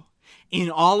Marshall,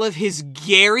 in all of his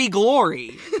Gary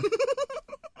glory,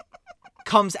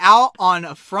 comes out on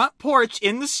a front porch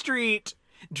in the street,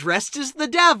 dressed as the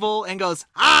devil, and goes,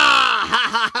 ah, ha,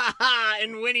 ha, ha, ha.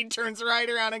 And when he turns right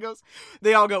around and goes,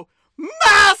 they all go,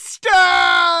 Master!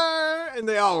 And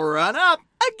they all run up.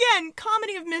 Again,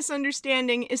 Comedy of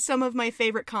Misunderstanding is some of my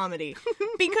favorite comedy.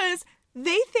 Because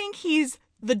they think he's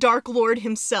the Dark Lord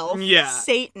himself. Yeah.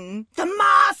 Satan. The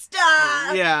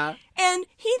Master! Yeah. And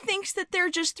he thinks that they're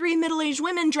just three middle-aged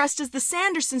women dressed as the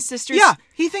Sanderson sisters. Yeah,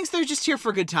 he thinks they're just here for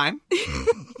a good time.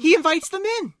 He invites them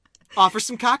in. Offers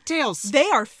some cocktails. They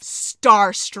are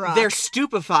starstruck. They're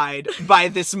stupefied by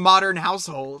this modern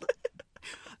household.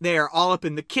 They are all up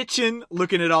in the kitchen,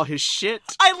 looking at all his shit.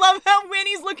 I love how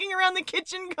Winnie's looking around the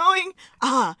kitchen going,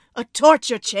 a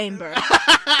torture chamber.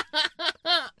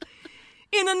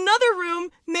 In another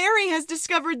room, Mary has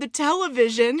discovered the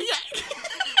television. Yeah.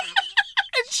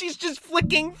 And she's just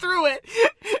flicking through it.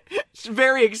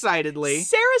 Very excitedly.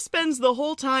 Sarah spends the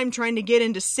whole time trying to get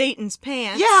into Satan's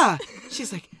pants. Yeah.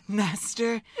 She's like,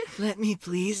 Master, let me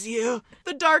please you.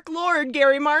 The Dark Lord,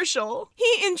 Gary Marshall.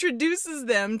 He introduces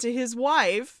them to his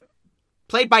wife.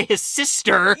 Played by his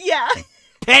sister. Yeah.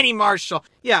 Penny Marshall.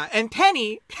 Yeah, and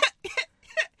Penny,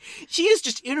 she is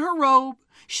just in her robe.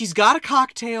 She's got a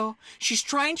cocktail. She's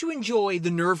trying to enjoy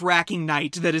the nerve-wracking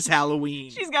night that is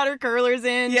Halloween. She's got her curlers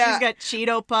in. Yeah. She's got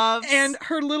Cheeto Puffs. And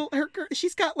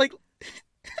she's got, like,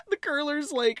 the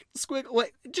curlers, like, squiggle.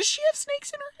 Like, does she have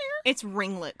snakes in her hair? It's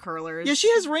ringlet curlers. Yeah,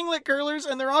 she has ringlet curlers,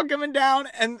 and they're all coming down,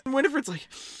 and Winifred's like,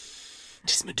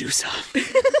 just Medusa.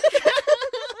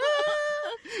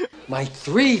 My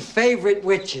 3 favorite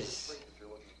witches.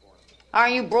 Are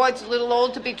you broads a little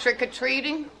old to be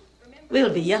trick-or-treating?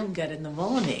 We'll be younger in the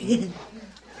morning.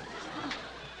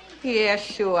 Yeah,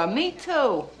 sure. Me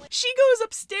too. She goes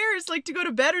upstairs, like, to go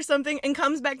to bed or something, and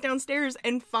comes back downstairs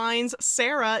and finds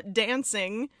Sarah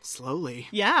dancing. Slowly.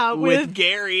 Yeah, with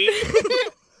Gary.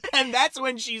 And that's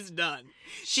when she's done.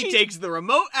 She takes the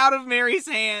remote out of Mary's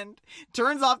hand,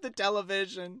 turns off the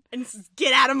television, and says,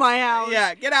 get out of my house.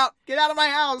 Yeah, get out of my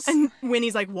house. And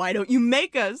Winnie's like, why don't you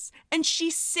make us? And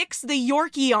she sicks the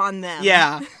Yorkie on them.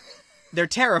 Yeah. They're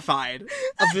terrified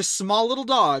of this small little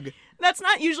dog. That's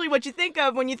not usually what you think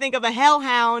of when you think of a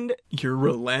hellhound. You're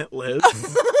relentless.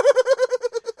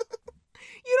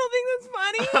 You don't think that's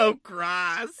funny? Oh,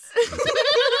 gross.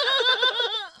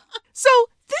 So,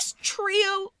 this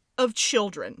trio of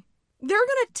children, they're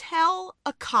gonna tell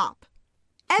a cop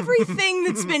everything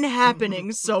that's been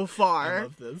happening so far. I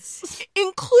love this.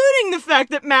 Including the fact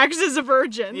that Max is a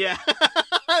virgin. Yeah.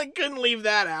 I couldn't leave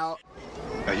that out.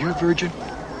 Are you a virgin?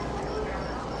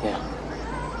 Yeah.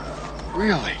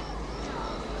 Really?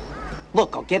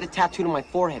 Look, I'll get it tattooed on my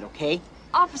forehead, okay?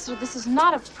 Officer, this is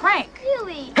not a prank.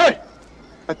 Really? Hey!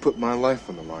 I put my life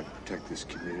on the line to protect this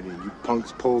community, and you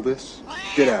punks pull this?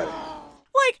 Get at it.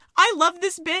 Like, I love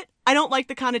this bit. I don't like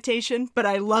the connotation, but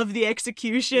I love the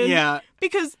execution. Yeah.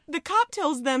 Because the cop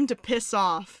tells them to piss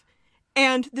off.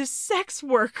 And this sex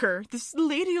worker, this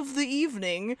lady of the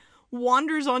evening,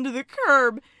 wanders onto the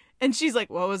curb. And she's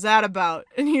like, what was that about?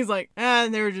 And he's like,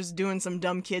 they were just doing some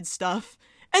dumb kid stuff.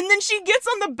 And then she gets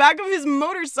on the back of his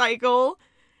motorcycle.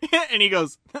 And he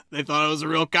goes, they thought I was a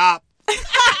real cop.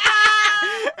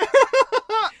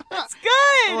 That's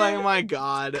good. Oh my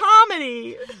God.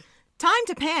 Comedy. Time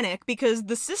to panic because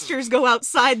the sisters go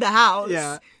outside the house.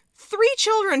 Yeah. 3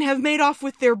 children have made off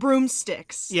with their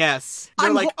broomsticks. Yes.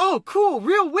 They're like, oh, cool,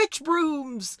 real witch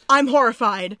brooms. I'm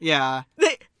horrified. Yeah.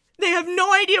 They have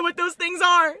no idea what those things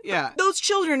are. Yeah. Those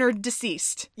children are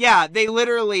deceased. Yeah, they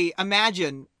literally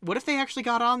imagine, what if they actually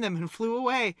got on them and flew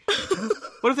away?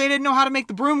 What if they didn't know how to make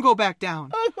the broom go back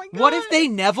down? Oh my God. What if they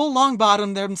Neville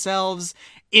Longbottomed themselves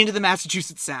into the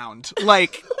Massachusetts Sound?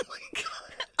 Like,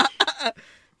 oh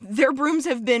their brooms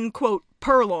have been, quote,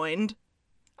 purloined.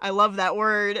 I love that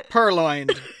word.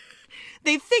 Purloined.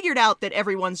 They've figured out that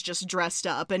everyone's just dressed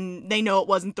up, and they know it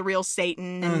wasn't the real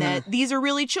Satan, and that these are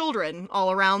really children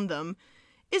all around them.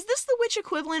 Is this the witch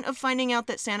equivalent of finding out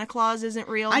that Santa Claus isn't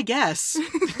real? I guess.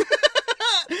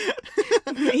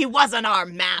 He wasn't our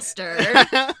master.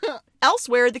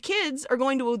 Elsewhere, the kids are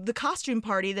going to the costume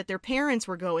party that their parents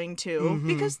were going to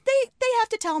because they have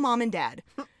to tell mom and dad.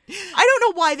 I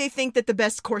don't know why they think that the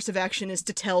best course of action is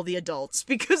to tell the adults,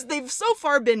 because they've so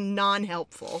far been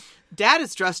non-helpful. Dad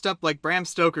is dressed up like Bram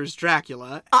Stoker's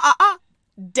Dracula.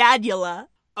 Dadula.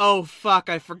 Oh, fuck,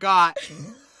 I forgot.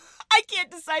 I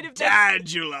can't decide if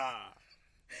that's... Dadula.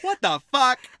 What the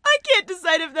fuck? I can't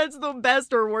decide if that's the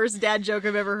best or worst dad joke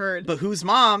I've ever heard. But who's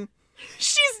mom?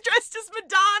 She's dressed as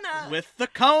Madonna. With the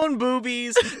cone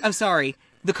boobies. I'm sorry,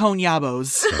 the cone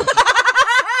yabos.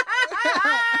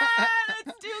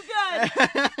 That's too good.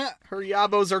 Her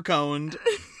yabos are coned.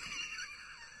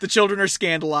 The children are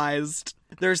scandalized.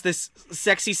 There's this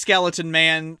sexy skeleton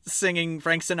man singing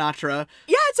Frank Sinatra.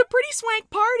 Yeah, it's a pretty swank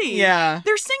party. Yeah.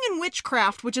 They're singing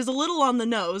witchcraft, which is a little on the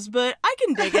nose, but I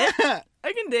can dig it.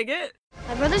 I can dig it.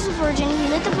 My brother's a virgin. He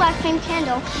lit the black flame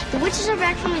candle. The witches are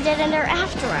back from the dead and they're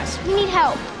after us. We need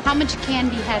help. How much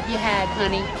candy have you had,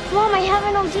 honey? Mom, I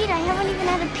haven't OD'd. I haven't even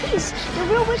had a piece. They're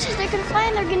real witches. They can fly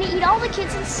and they're going to eat all the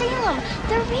kids in Salem.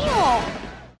 They're real.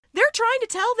 They're trying to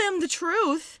tell them the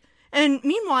truth. And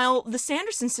meanwhile, the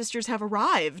Sanderson sisters have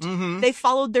arrived. They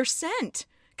followed their scent.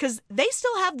 Because they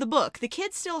still have the book. The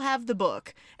kids still have the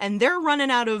book. And they're running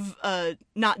out of,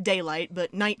 not daylight,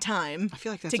 but nighttime I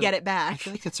feel like that's to get it back. I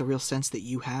feel like that's a real sense that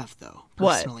you have, though.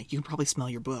 What? Personally. You can probably smell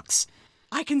your books.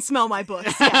 I can smell my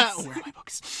books, yes. Where are my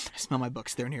books? I smell my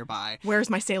books. They're nearby. Where's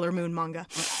my Sailor Moon manga?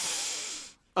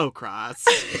 Oh, cross.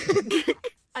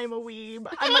 I'm a weeb.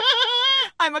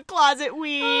 I'm a closet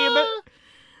weeb.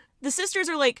 The sisters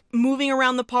are, like, moving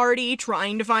around the party,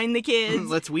 trying to find the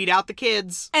kids. Let's weed out the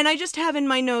kids. And I just have in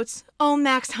my notes, oh,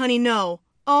 Max, honey, no.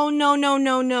 Oh,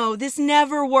 no. This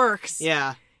never works.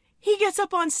 Yeah. He gets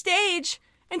up on stage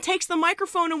and takes the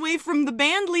microphone away from the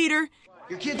band leader.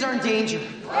 Your kids are in danger.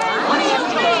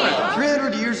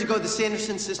 300 years ago, the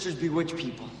Sanderson sisters bewitched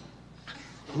people.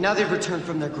 And now they've returned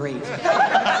from their grave.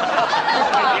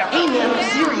 Hey, man,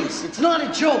 I'm serious. It's not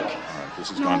a joke. This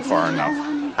has gone far enough.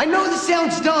 I know this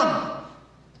sounds dumb,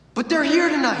 but they're here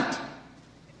tonight.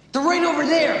 They're right over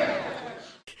there.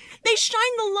 They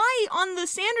shine the light on the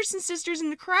Sanderson sisters in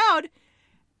the crowd,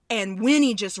 and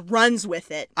Winnie just runs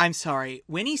with it. I'm sorry.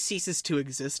 Winnie ceases to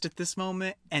exist at this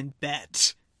moment, and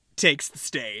Bet takes the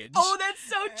stage. Oh, that's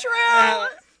so true.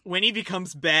 Winnie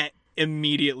becomes Bet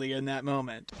immediately in that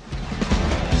moment.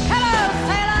 Hello,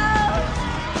 sailors!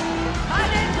 My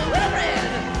name's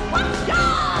Wilfred! What's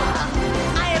y'all?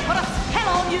 I put a spell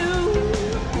on you,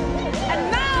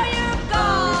 and now you're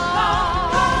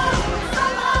gone.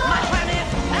 My twenty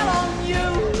fell on you,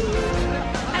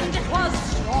 and it was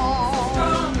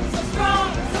strong. So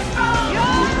strong.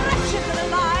 Your wretched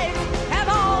little lives have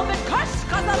all been cursed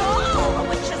because of all the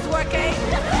witches working,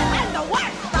 and the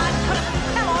worst I could have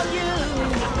fell on you.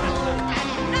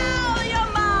 And now you're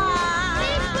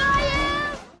mine.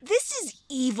 This is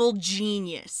evil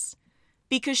genius.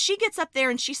 Because she gets up there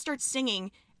and she starts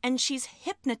singing, and she's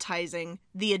hypnotizing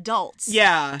the adults.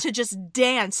 Yeah. To just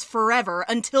dance forever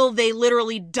until they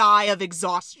literally die of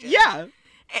exhaustion. Yeah.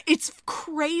 It's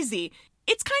crazy.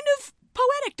 It's kind of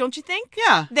poetic, don't you think?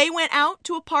 Yeah. They went out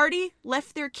to a party,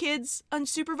 left their kids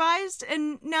unsupervised,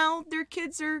 and now their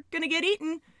kids are gonna get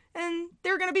eaten, and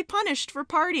they're gonna be punished for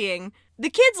partying. The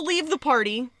kids leave the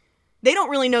party. They don't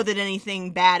really know that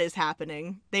anything bad is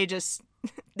happening. They're just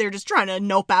trying to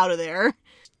nope out of there.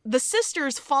 The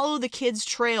sisters follow the kids'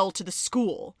 trail to the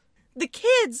school. The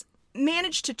kids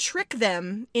manage to trick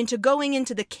them into going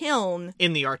into the kiln.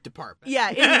 In the art department.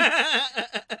 Yeah.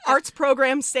 Arts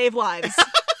programs save lives.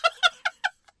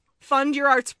 Fund your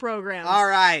arts programs. All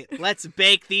right, let's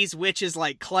bake these witches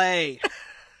like clay.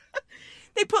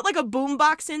 They put like a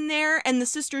boombox in there, and the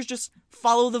sisters just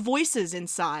follow the voices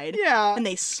inside. Yeah. And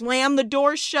they slam the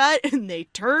door shut, and they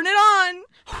turn it on.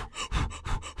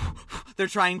 They're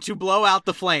trying to blow out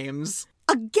the flames.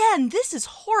 Again, this is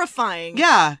horrifying.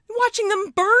 Yeah. Watching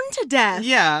them burn to death.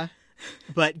 Yeah.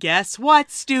 But guess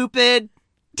what, stupid?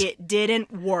 It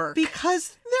didn't work.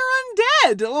 Because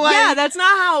they're undead. Like, yeah, that's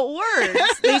not how it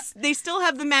works. They still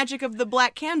have the magic of the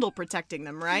black candle protecting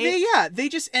them, right? They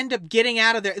just end up getting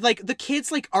out of there. Like, the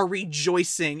kids, like, are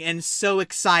rejoicing and so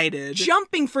excited.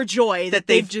 Jumping for joy that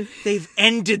they've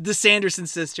ended the Sanderson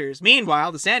sisters.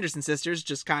 Meanwhile, the Sanderson sisters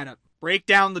just kind of break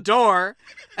down the door,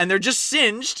 and they're just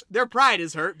singed. Their pride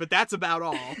is hurt, but that's about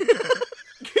all.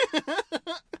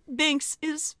 Binks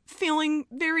is feeling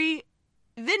very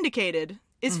vindicated.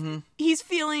 He's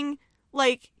feeling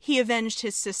like he avenged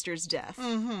his sister's death.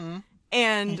 Mm-hmm.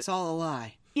 And it's all a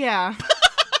lie. Yeah.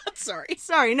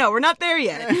 Sorry, no, we're not there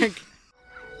yet.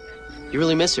 You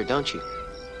really miss her, don't you?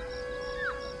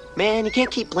 Man, you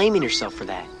can't keep blaming yourself for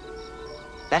that.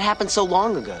 That happened so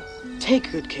long ago.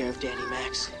 Take good care of Danny,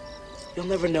 Max. You'll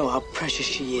never know how precious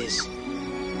she is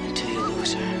until you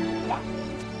lose her.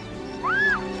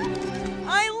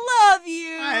 I love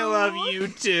you. I love you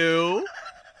too.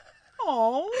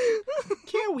 Oh,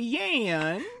 Carrie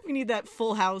Ann. We need that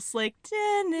Full House, like.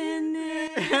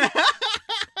 I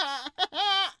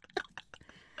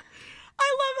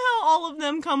love how all of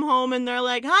them come home and they're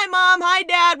like, "Hi, Mom. Hi,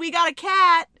 Dad. We got a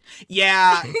cat."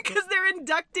 Yeah. Because they're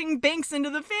inducting Binks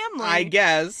into the family. I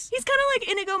guess. He's kind of like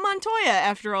Inigo Montoya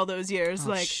after all those years.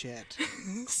 Oh, like, shit.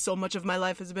 So much of my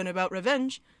life has been about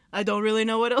revenge. I don't really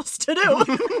know what else to do.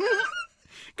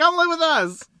 Come live with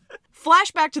us.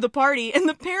 Flashback to the party, and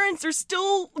the parents are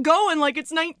still going like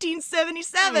it's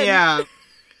 1977. Yeah.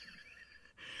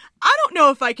 I don't know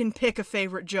if I can pick a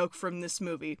favorite joke from this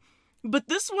movie, but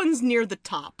this one's near the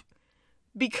top.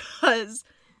 Because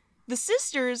the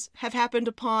sisters have happened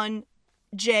upon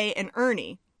Jay and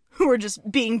Ernie, who are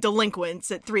just being delinquents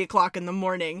at 3 o'clock in the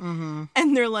morning. Mm-hmm.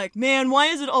 And they're like, "Man, why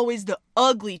is it always the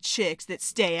ugly chicks that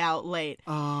stay out late?"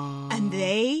 And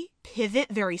they pivot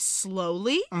very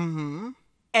slowly. Mm-hmm.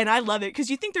 And I love it, because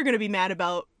you think they're going to be mad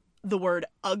about the word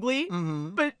ugly,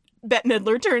 mm-hmm. but Bette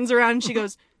Midler turns around and she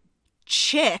goes,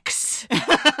 "Chicks." And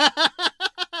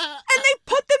they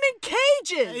put them in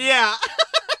cages. Yeah.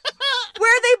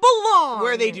 Where they belong.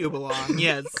 Where they do belong,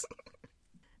 yes.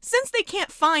 Since they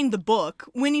can't find the book,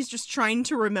 Winnie's just trying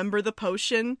to remember the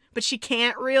potion, but she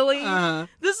can't really.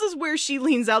 This is where she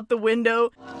leans out the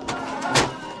window.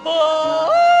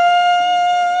 Oh,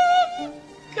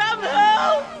 come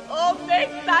home, or make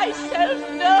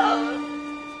thyself known.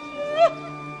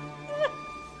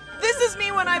 This is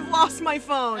me when I've lost my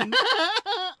phone.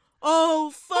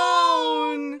 Oh,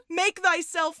 phone, make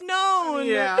thyself known.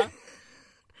 Yeah.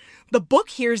 The book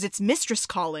hears its mistress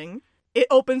calling. It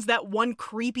opens that one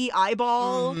creepy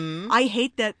eyeball. Mm-hmm. I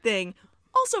hate that thing.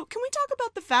 Also, can we talk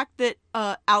about the fact that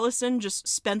Allison just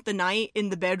spent the night in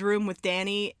the bedroom with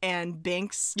Danny and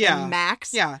Binks and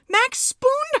Max? Yeah. Max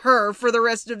spooned her for the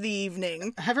rest of the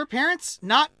evening. Have her parents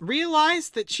not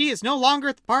realized that she is no longer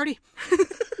at the party?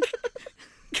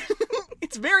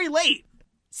 It's very late.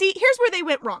 See, here's where they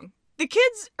went wrong. The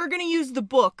kids are going to use the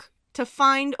book to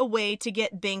find a way to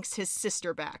get Binks his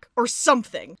sister back. Or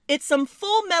something. It's some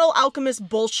Full Metal Alchemist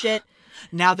bullshit.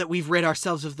 Now that we've rid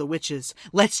ourselves of the witches,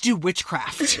 let's do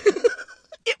witchcraft.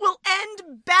 It will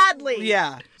end badly.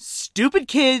 Yeah. Stupid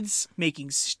kids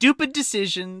making stupid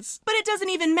decisions. But it doesn't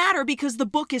even matter because the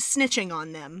book is snitching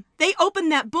on them. They open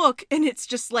that book and it's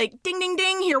just like, ding, ding,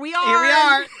 ding, here we are. Here we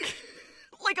are.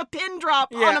 Like a pin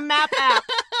drop on a map app.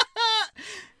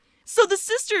 So the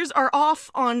sisters are off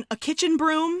on a kitchen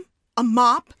broom, a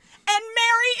mop, and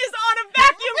Mary is on a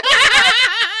vacuum cleaner.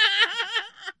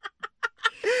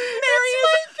 Mary is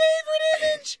my favorite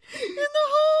image in the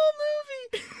whole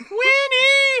movie.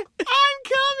 Winnie, I'm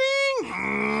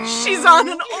coming. She's on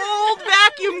an old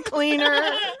vacuum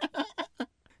cleaner.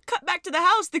 Cut back to the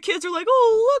house, the kids are like,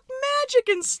 "Oh, look, magic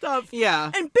and stuff."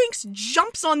 Yeah. And Binks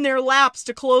jumps on their laps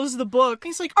to close the book.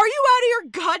 He's like, "Are you out of your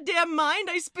goddamn mind?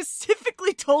 I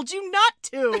specifically told you not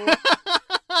to."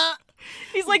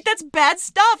 He's like, "That's bad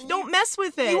stuff. Don't mess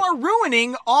with it. You are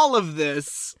ruining all of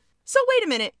this." So wait a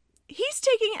minute. He's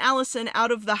taking Allison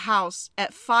out of the house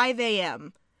at 5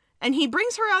 a.m. and he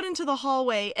brings her out into the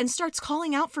hallway and starts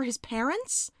calling out for his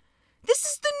parents? This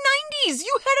is the 90s!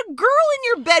 You had a girl in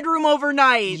your bedroom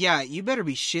overnight! Yeah, you better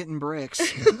be shitting bricks.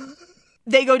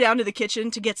 They go down to the kitchen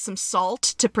to get some salt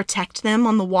to protect them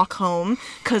on the walk home,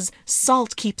 because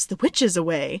salt keeps the witches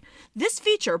away. This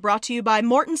feature brought to you by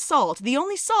Morton Salt, the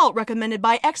only salt recommended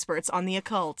by experts on the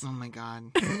occult. Oh my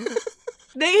god.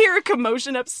 They hear a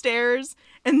commotion upstairs,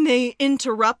 and they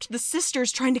interrupt the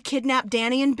sisters trying to kidnap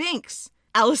Danny and Binks.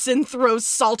 Allison throws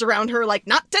salt around her like,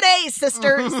 not today,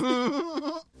 sisters!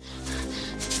 What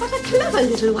a clever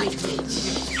little white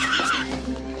witch.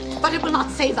 But it will not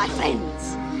save thy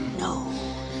friends. No.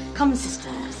 Come,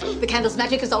 sisters. The candle's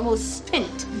magic is almost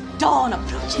spent. Dawn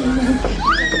approaches.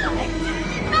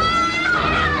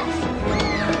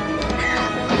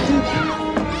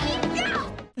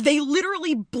 They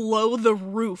literally blow the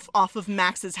roof off of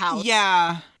Max's house.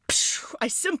 Yeah. I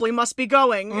simply must be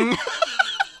going.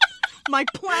 My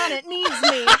planet needs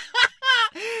me.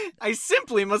 I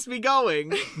simply must be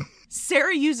going.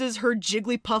 Sarah uses her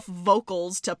Jigglypuff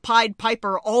vocals to Pied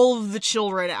Piper all of the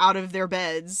children out of their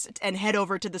beds and head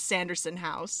over to the Sanderson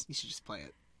house. You should just play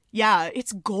it. Yeah,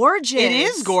 it's gorgeous. It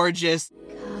is gorgeous.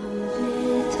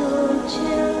 Little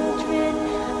children,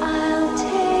 I'll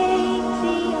take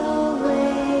thee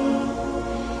away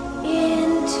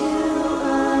into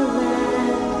a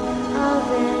land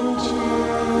of enchantment.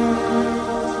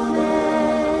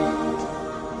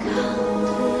 Come,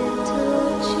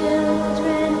 little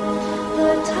children,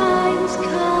 the time's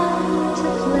come to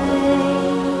play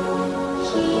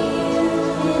here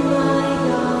in my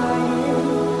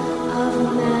garden of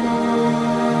magic.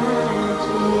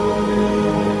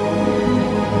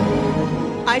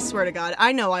 I swear to God,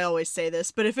 I know I always say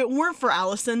this, but if it weren't for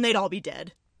Allison, they'd all be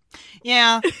dead.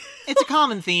 Yeah, it's a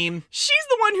common theme. She's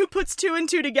the one who puts 2 and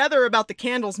 2 together about the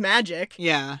candle's magic.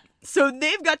 Yeah. So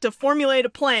they've got to formulate a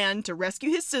plan to rescue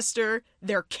his sister,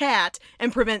 their cat,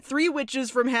 and prevent 3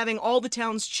 witches from having all the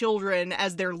town's children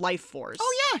as their life force.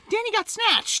 Oh yeah, Danny got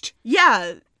snatched.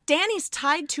 Yeah, Danny's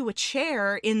tied to a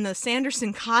chair in the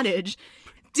Sanderson cottage.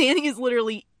 Danny is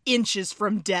literally inches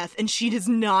from death, and she does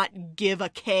not give a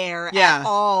care at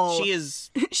all. She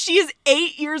is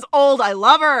 8 years old. I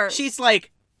love her. She is 8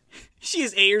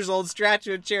 years old, strapped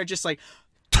to a chair, just like,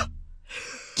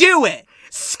 do it,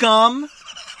 scum.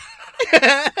 In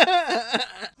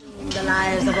the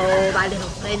lives of all thy little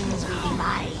friends will be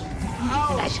mine,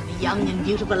 and I shall be young and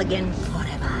beautiful again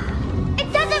forever.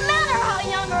 It doesn't matter how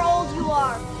young or old you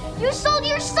are. You sold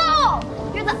your soul.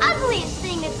 You're the ugliest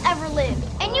thing that's ever lived,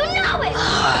 and you know it.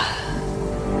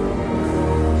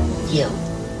 You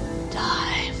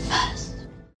die first.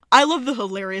 I love the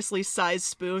hilariously sized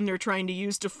spoon they're trying to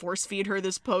use to force feed her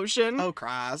this potion. Oh,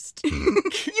 Christ.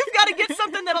 You've got to get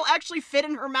something that'll actually fit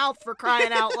in her mouth, for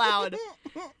crying out loud.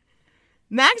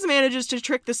 Max manages to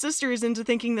trick the sisters into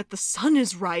thinking that the sun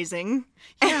is rising.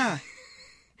 Yeah.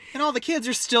 And all the kids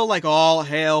are still like, all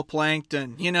hail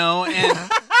plankton, you know? And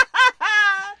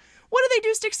what do they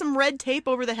do? Stick some red tape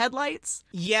over the headlights?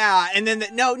 yeah, and then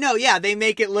they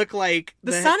make it look like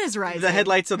the sun is rising. The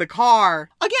headlights of the car.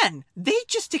 Again, they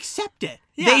just accept it.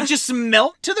 Yeah. They just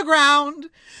melt to the ground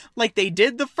like they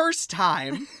did the first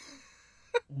time.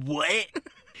 What?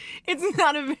 It's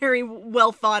not a very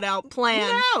well thought out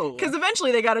plan. No. Because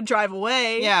eventually they got to drive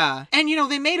away. Yeah. And,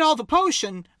 they made all the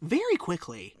potion very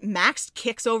quickly. Max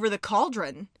kicks over the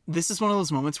cauldron. This is one of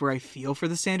those moments where I feel for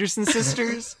the Sanderson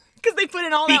sisters. Because they put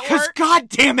in all that work. Because, God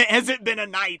damn it, has it been a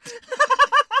night?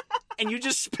 And you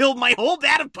just spilled my whole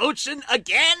vat of potion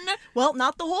again? Well,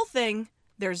 not the whole thing.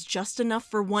 There's just enough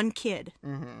for one kid.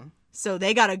 Mm-hmm. So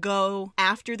they got to go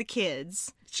after the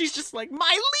kids. She's just like, Mylene!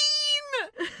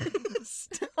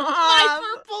 My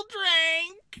purple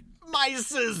drink! My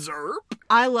scissor!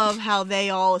 I love how they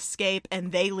all escape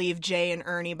and they leave Jay and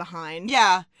Ernie behind.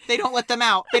 Yeah, they don't let them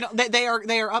out. They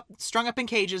are strung up in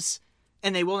cages,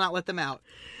 and they will not let them out.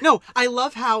 No, I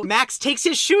love how Max takes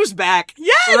his shoes back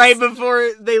right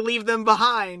before they leave them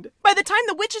behind. By the time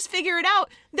the witches figure it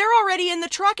out, they're already in the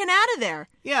truck and out of there.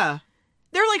 Yeah.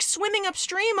 They're like swimming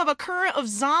upstream of a current of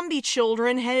zombie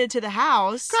children headed to the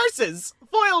house. Curses!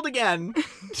 Foiled again!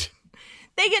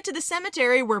 They get to the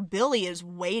cemetery where Billy is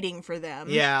waiting for them.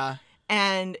 Yeah.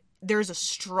 And there's a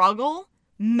struggle.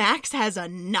 Max has a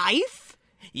knife.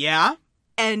 Yeah.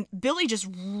 And Billy just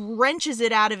wrenches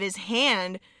it out of his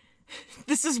hand.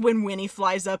 This is when Winnie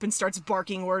flies up and starts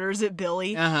barking orders at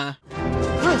Billy. Uh-huh. Billy!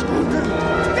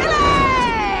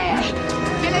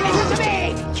 Billy, listen to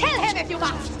me! Kill him if you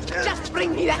must! Just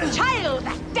bring me that child,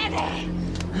 that daddy!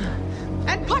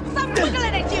 And put some wiggle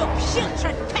in it, you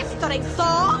putrid pestering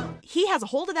saw! He has a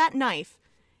hold of that knife,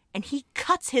 and he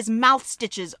cuts his mouth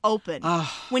stitches open.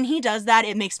 When he does that,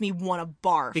 it makes me want to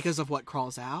barf. Because of what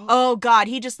crawls out? Oh, God.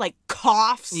 He just, like,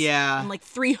 coughs. Yeah. And, like,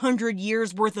 300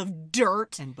 years worth of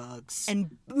dirt. And bugs.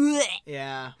 And bleh.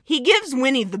 Yeah. He gives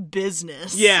Winnie the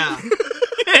business. Yeah.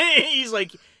 He's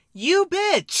like, you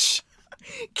bitch.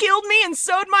 Killed me and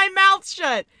sewed my mouth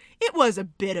shut. It was a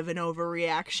bit of an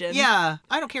overreaction. Yeah.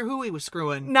 I don't care who he was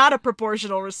screwing. Not a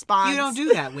proportional response. You don't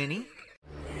do that, Winnie.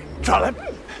 Trollop,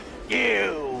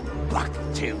 you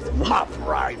buck-toothed,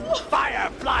 mop-riding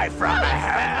firefly from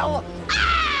hell!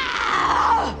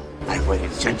 Ah! I've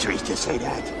waited centuries to say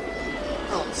that.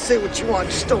 Oh, say what you want,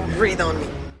 just don't breathe on me.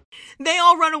 They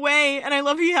all run away, and I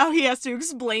love how he has to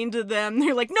explain to them.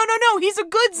 They're like, no, he's a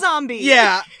good zombie.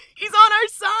 Yeah. He's on our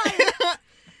side.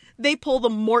 They pull the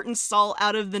Morton salt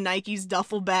out of the Nike's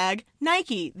duffel bag.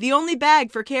 Nike, the only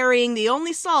bag for carrying the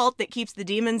only salt that keeps the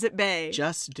demons at bay.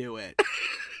 Just do it.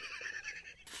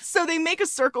 So they make a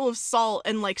circle of salt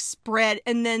and, like, spread,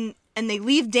 and they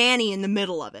leave Danny in the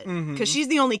middle of it. Because she's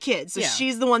the only kid, so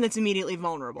she's the one that's immediately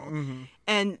vulnerable.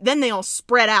 And then they all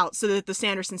spread out so that the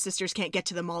Sanderson sisters can't get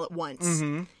to them all at once.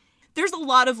 There's a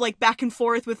lot of, like, back and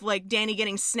forth with, like, Danny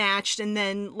getting snatched, and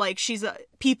then, like,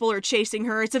 people are chasing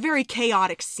her. It's a very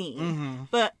chaotic scene.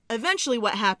 But eventually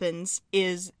what happens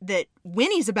is that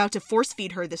Winnie's about to force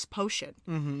feed her this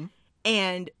potion.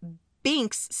 And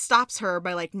Binks stops her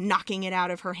by, like, knocking it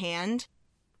out of her hand.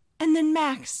 And then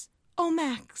Max,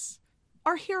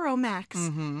 our hero Max,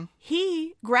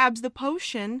 he grabs the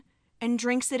potion and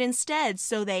drinks it instead,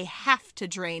 so they have to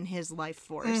drain his life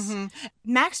force.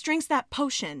 Max drinks that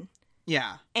potion.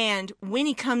 Yeah. And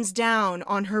Winnie comes down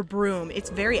on her broom. It's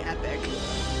very epic.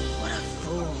 What a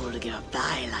fool to give up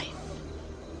thy life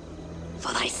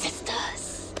for thy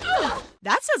sisters.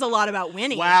 That says a lot about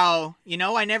Winnie. Wow. You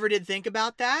know, I never did think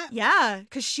about that. Yeah,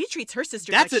 because she treats her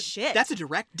sisters like shit. That's a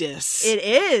direct diss. It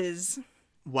is.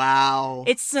 Wow.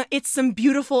 It's some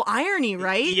beautiful irony,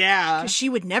 right? Yeah. Because she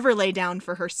would never lay down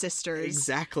for her sisters.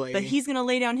 Exactly. But he's gonna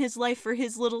lay down his life for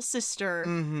his little sister.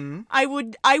 I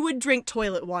would drink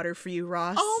toilet water for you,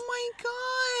 Ross. Oh my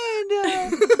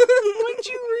God. Would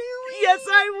you really? Yes,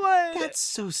 I would. That's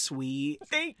so sweet.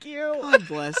 Thank you. God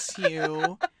bless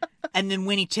you. And then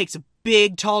Winnie takes a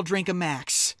big, tall drink of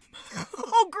Max.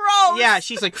 Oh, gross. Yeah,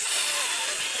 she's like,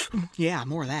 yeah,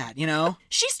 more of that, you know?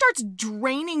 She starts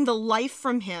draining the life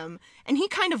from him, and he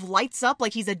kind of lights up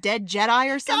like he's a dead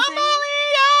Jedi or something.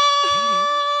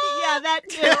 Yeah, that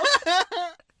too.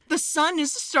 The sun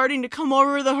is starting to come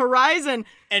over the horizon.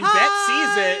 And Bet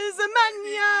sees it.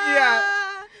 Yeah.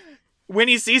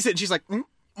 Winnie sees it, and she's like,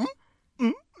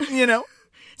 you know?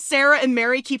 Sarah and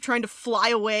Mary keep trying to fly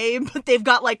away, but they've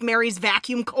got, like, Mary's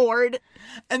vacuum cord.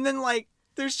 And then, like,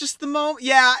 there's just the moment.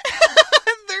 Yeah.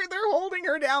 They're holding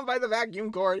her down by the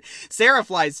vacuum cord. Sarah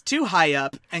flies too high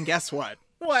up, and guess what?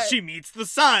 What? She meets the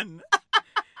sun.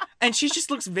 And she just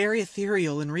looks very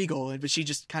ethereal and regal, but she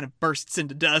just kind of bursts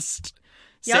into dust.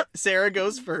 Yep. Sarah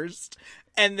goes first.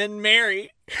 And then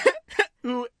Mary,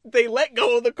 who they let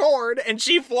go of the cord, and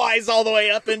she flies all the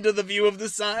way up into the view of the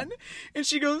sun. And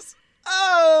she goes,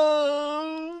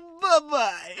 oh,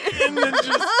 bye-bye. And then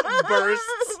just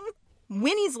bursts.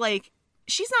 Winnie's like,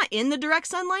 she's not in the direct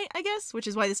sunlight, I guess, which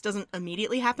is why this doesn't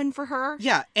immediately happen for her.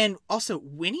 Yeah, and also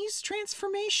Winnie's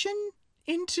transformation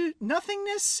into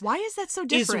nothingness. Why is that so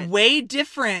different? Is way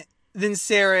different than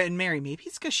Sarah and Mary. Maybe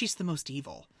it's because she's the most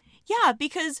evil. Yeah,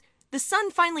 because the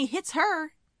sun finally hits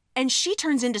her, and she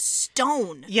turns into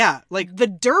stone. Yeah, like the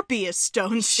derpiest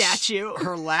stone statue.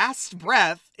 Her last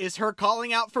breath is her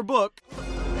calling out for Book.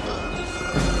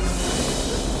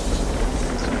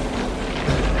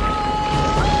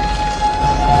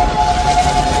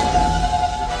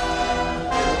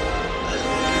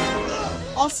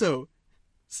 Also,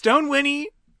 Stone Winnie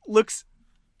looks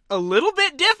a little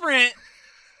bit different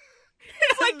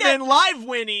than Live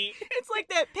Winnie. It's like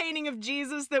that painting of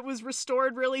Jesus that was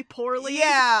restored really poorly.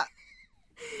 Yeah.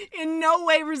 In no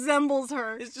way resembles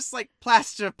her. It's just like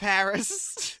plaster of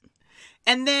Paris.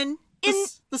 And then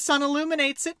the sun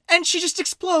illuminates it, and she just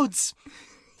explodes.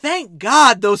 Thank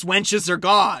God those wenches are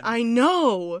gone. I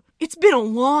know. It's been a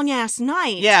long-ass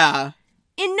night. Yeah.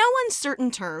 In no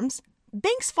uncertain terms,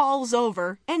 Binks falls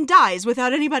over and dies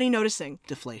without anybody noticing.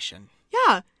 Deflation.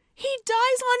 Yeah. He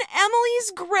dies on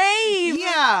Emily's grave.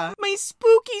 Yeah. My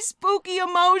spooky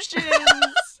emotions.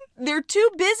 They're too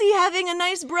busy having a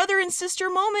nice brother and sister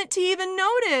moment to even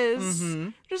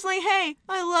notice. Just like, hey,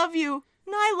 I love you.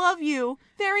 And I love you.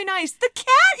 Very nice. The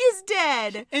cat is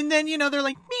dead. And then, they're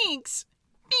like, Binks,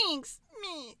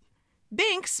 me.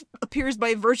 Binks appears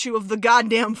by virtue of the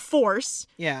goddamn Force.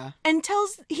 Yeah. And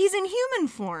he's in human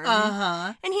form.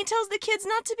 Uh-huh. And he tells the kids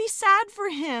not to be sad for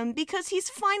him because he's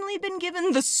finally been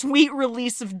given the sweet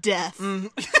release of death.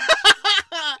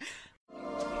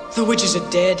 The witches are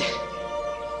dead.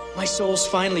 My soul's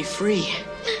finally free.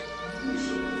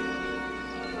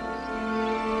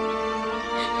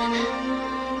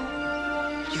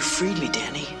 You freed me,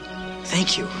 Danny.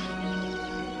 Thank you.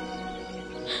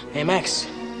 Hey, Max.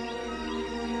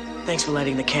 Thanks for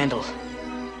lighting the candle.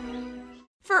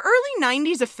 For early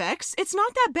 90s effects, it's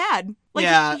not that bad. Like,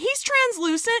 yeah. He's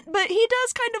translucent, but he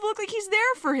does kind of look like he's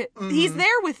there for it. He's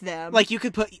there with them. Like, you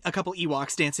could put a couple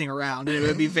Ewoks dancing around, and it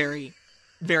would be very,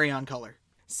 very on color.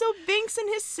 So Binks and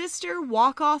his sister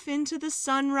walk off into the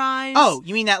sunrise. Oh,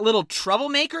 you mean that little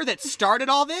troublemaker that started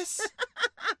all this?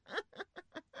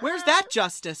 Where's that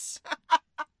justice?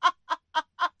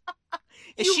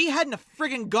 If she hadn't have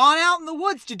friggin' gone out in the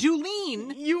woods to do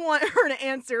lean. You want her to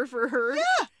answer for her?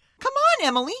 Yeah. Come on,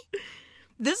 Emily.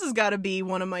 This has got to be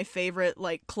one of my favorite,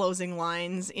 like, closing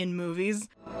lines in movies.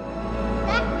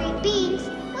 That great beans,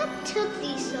 what took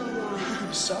these so long?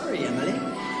 I'm sorry, Emily.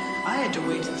 I had to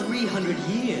wait 300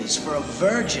 years for a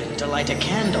virgin to light a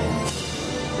candle.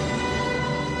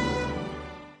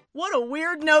 What a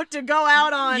weird note to go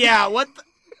out on. Yeah, what the...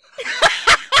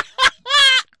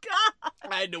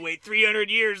 I had to wait 300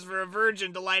 years for a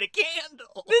virgin to light a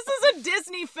candle. This is a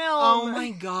Disney film. Oh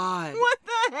my god. What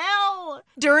the hell?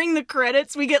 During the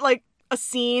credits, we get like a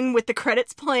scene with the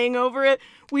credits playing over it.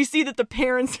 We see that the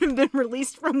parents have been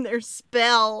released from their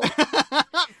spell.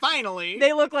 Finally.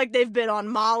 They look like they've been on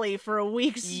Molly for a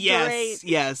week straight.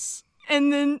 Yes.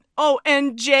 And then,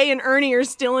 and Jay and Ernie are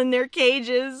still in their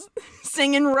cages,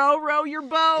 singing Row, Row Your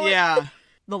Boat. Yeah.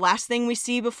 The last thing we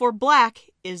see before black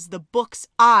is the book's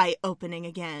eye opening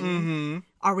again. Mm-hmm.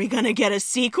 Are we gonna get a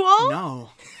sequel? No.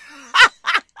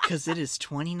 Because it is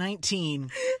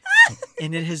 2019.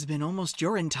 And it has been almost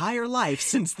your entire life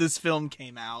since this film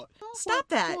came out. Stop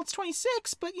that. Well, it's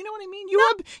 26, but you know what I mean? You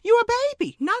a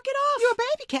baby. Knock it off. You were a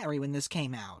baby Carrie when this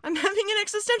came out. I'm having an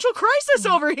existential crisis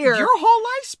over here. Your whole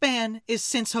lifespan is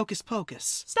since Hocus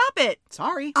Pocus. Stop it.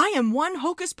 Sorry. I am one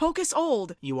Hocus Pocus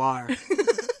old. You are.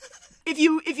 If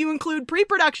you include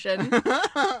pre-production,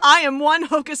 I am one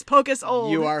Hocus Pocus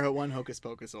old. You are one Hocus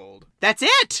Pocus old. That's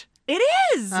it! It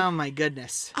is! Oh my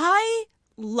goodness. I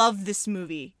love this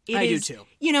movie. I do too.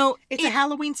 You know, it's a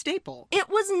Halloween staple. It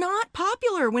was not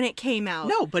popular when it came out.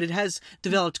 No, but it has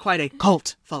developed quite a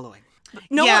cult following.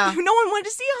 No one wanted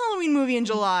to see a Halloween movie in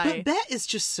July. But Bet is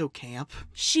just so camp.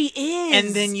 She is.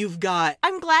 And then you've got...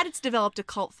 I'm glad it's developed a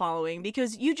cult following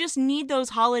because you just need those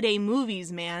holiday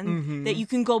movies, man, that you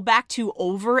can go back to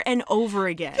over and over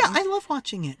again. Yeah, I love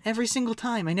watching it every single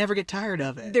time. I never get tired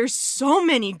of it. There's so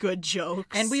many good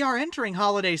jokes. And we are entering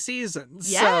holiday seasons.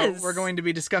 Yes. So we're going to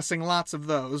be discussing lots of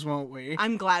those, won't we?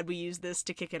 I'm glad we used this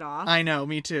to kick it off. I know,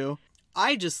 me too.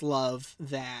 I just love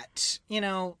that, you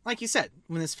know, like you said,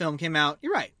 when this film came out,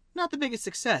 you're right, not the biggest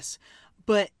success.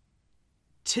 But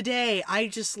today, I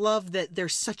just love that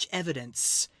there's such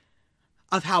evidence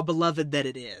of how beloved that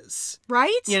it is.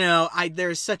 Right? You know,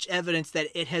 there's such evidence that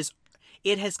it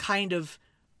has kind of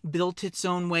built its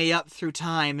own way up through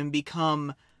time and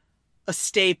become a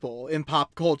staple in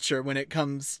pop culture when it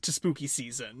comes to spooky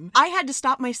season. I had to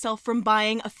stop myself from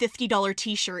buying a $50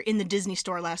 t-shirt in the Disney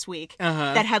store last week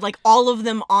that had like all of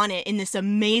them on it in this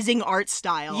amazing art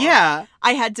style. Yeah.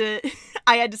 I had to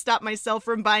stop myself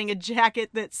from buying a jacket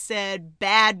that said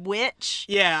Bad Witch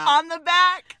on the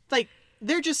back. Like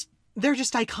they're just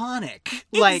iconic.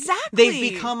 Exactly. Like,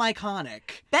 they've become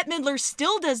iconic. Bette Midler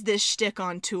still does this shtick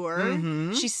on tour.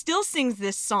 Mm-hmm. She still sings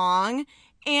this song.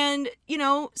 And, you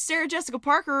know, Sarah Jessica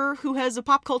Parker, who has a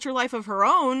pop culture life of her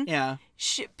own,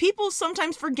 people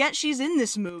sometimes forget she's in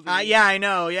this movie. Yeah, I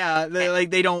know, yeah.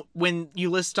 They don't, when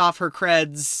you list off her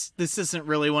creds, this isn't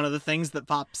really one of the things that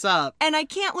pops up. And I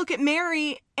can't look at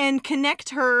Mary and connect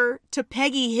her to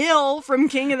Peggy Hill from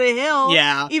King of the Hill.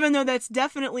 Yeah. Even though that's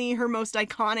definitely her most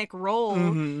iconic role.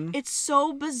 Mm-hmm. It's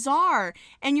so bizarre.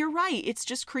 And you're right, it's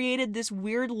just created this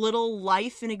weird little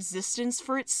life and existence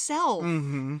for itself.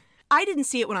 Mm-hmm. I didn't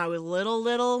see it when I was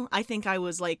little. I think I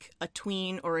was like a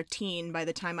tween or a teen by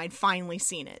the time I'd finally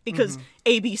seen it. Because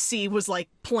ABC was like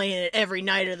playing it every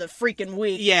night of the freaking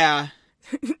week. Yeah.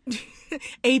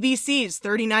 ABC's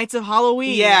 30 Nights of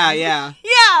Halloween. Yeah. Yeah.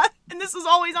 And this was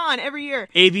always on every year.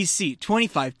 ABC,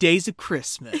 25 Days of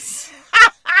Christmas.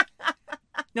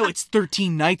 No, it's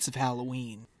 13 Nights of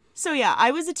Halloween. So yeah,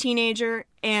 I was a teenager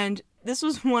and this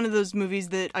was one of those movies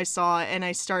that I saw and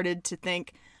I started to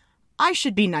think, I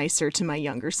should be nicer to my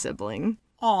younger sibling.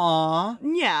 Aw.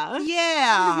 Yeah.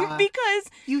 Yeah. Because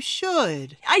you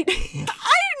should. I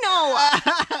know.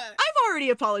 I've already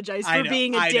apologized for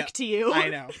being a dick to you. I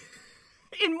know.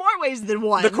 In more ways than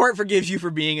one. The court forgives you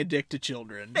for being a dick to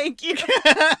children. Thank you.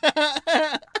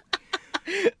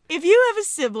 If you have a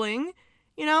sibling,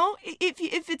 you know,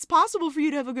 if it's possible for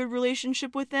you to have a good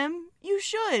relationship with them, you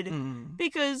should.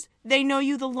 Because they know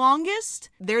you the longest.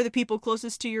 They're the people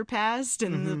closest to your past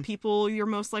and the people you're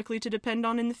most likely to depend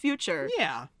on in the future.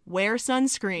 Yeah. Wear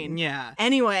sunscreen. Yeah.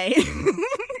 Anyway.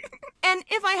 And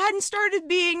if I hadn't started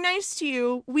being nice to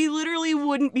you, we literally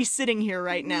wouldn't be sitting here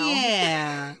right now.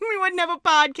 Yeah. We wouldn't have a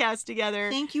podcast together.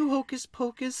 Thank you, Hocus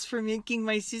Pocus, for making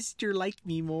my sister like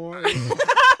me more.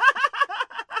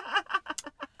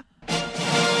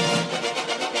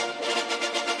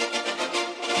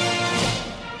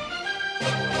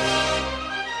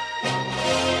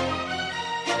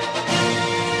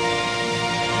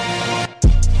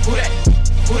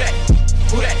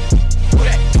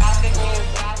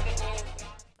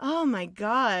 Oh my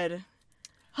god.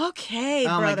 Okay,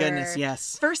 oh brother. my goodness,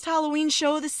 yes. First Halloween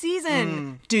show of the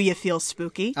season. Do you feel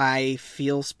spooky? I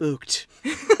feel spooked.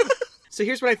 So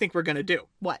here's what I think we're gonna do.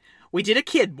 What? We did a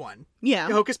kid one. Yeah.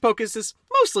 Hocus Pocus is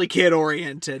mostly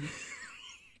kid-oriented.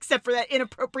 Except for that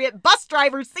inappropriate bus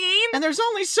driver scene. And there's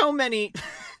only so many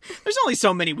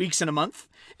weeks in a month.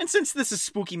 And since this is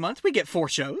spooky month, we get 4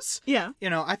 shows. Yeah. You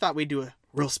know, I thought we'd do a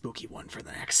real spooky one for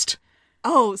the next.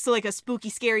 Oh, so like a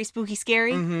spooky, scary?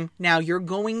 Mm-hmm. Now, you're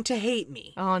going to hate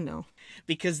me. Oh, no.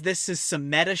 Because this is some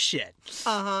meta shit.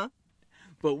 Uh-huh.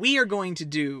 But we are going to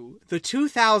do the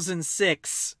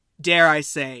 2006, dare I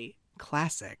say,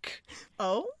 classic.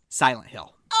 Oh? Silent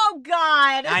Hill. Oh,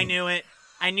 God. I knew it.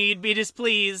 I knew you'd be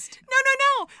displeased.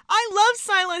 No. I love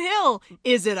Silent Hill.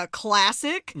 Is it a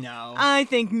classic? No. I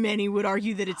think many would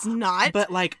argue that it's not.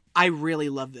 But, like, I really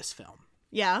love this film.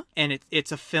 Yeah? And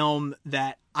it's a film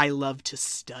that I love to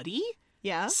study.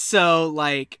 Yeah? So,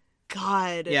 like...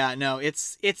 God. Yeah, no,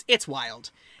 it's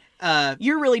wild.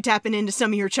 You're really tapping into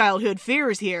some of your childhood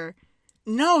fears here.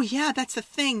 No, yeah, that's the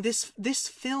thing. This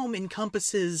film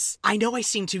encompasses... I know I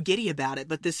seem too giddy about it,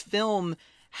 but this film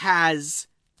has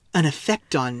an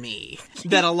effect on me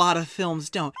that a lot of films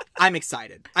don't. I'm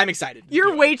excited.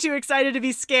 You're way too excited to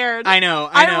be scared. I know.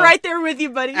 I'm right there with you,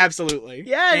 buddy. Absolutely.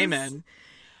 Yes. Amen.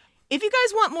 If you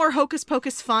guys want more Hocus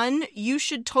Pocus fun, you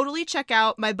should totally check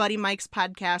out my buddy Mike's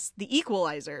podcast, The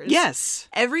Equalizers. Yes.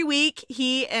 Every week,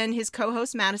 he and his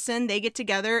co-host Madison, they get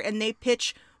together and they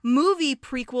pitch movie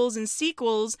prequels and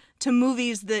sequels to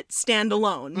movies that stand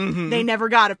alone. Mm-hmm. They never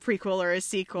got a prequel or a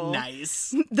sequel.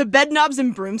 Nice. The Bedknobs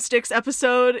and Broomsticks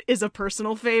episode is a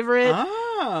personal favorite.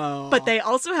 Oh. But they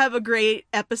also have a great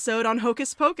episode on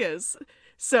Hocus Pocus.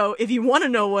 So if you want to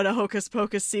know what a Hocus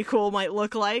Pocus sequel might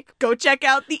look like, go check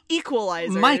out The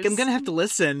Equalizers. Mike, I'm going to have to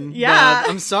listen. Yeah.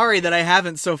 I'm sorry that I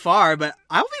haven't so far, but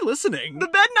I'll be listening. The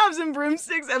Bedknobs and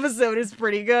Broomsticks episode is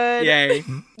pretty good. Yay.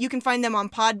 You can find them on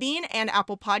Podbean and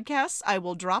Apple Podcasts. I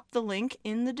will drop the link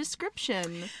in the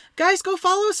description. Guys, go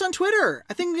follow us on Twitter.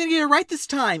 I think I'm going to get it right this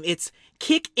time. It's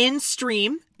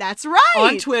KickInStream. That's right.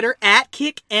 On Twitter, at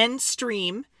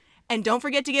KickInStream. And don't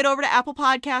forget to get over to Apple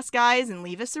Podcasts, guys, and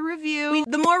leave us a review.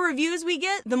 The more reviews we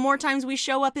get, the more times we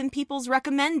show up in people's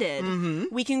recommended. Mm-hmm.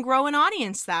 We can grow an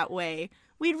audience that way.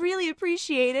 We'd really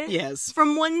appreciate it. Yes.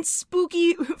 From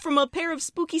a pair of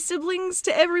spooky siblings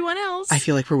to everyone else. I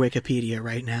feel like we're Wikipedia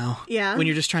right now. Yeah? When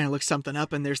you're just trying to look something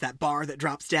up and there's that bar that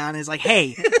drops down and is like,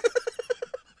 hey,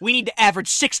 we need to average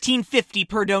 $16.50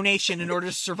 per donation in order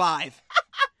to survive.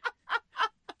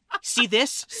 See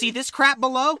this crap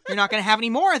below? You're not going to have any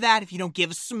more of that if you don't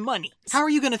give us some money. How are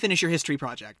you going to finish your history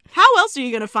project? How else are you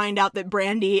going to find out that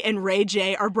Brandy and Ray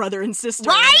J are brother and sister?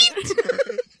 Right?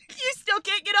 You still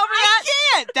can't get over that?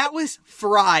 I can't. That was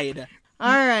fried. All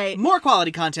right. More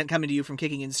quality content coming to you from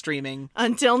Kicking and Streaming.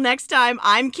 Until next time,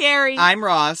 I'm Carrie. I'm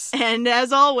Ross. And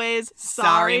as always,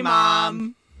 sorry,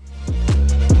 Mom.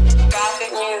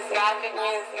 Gossip news.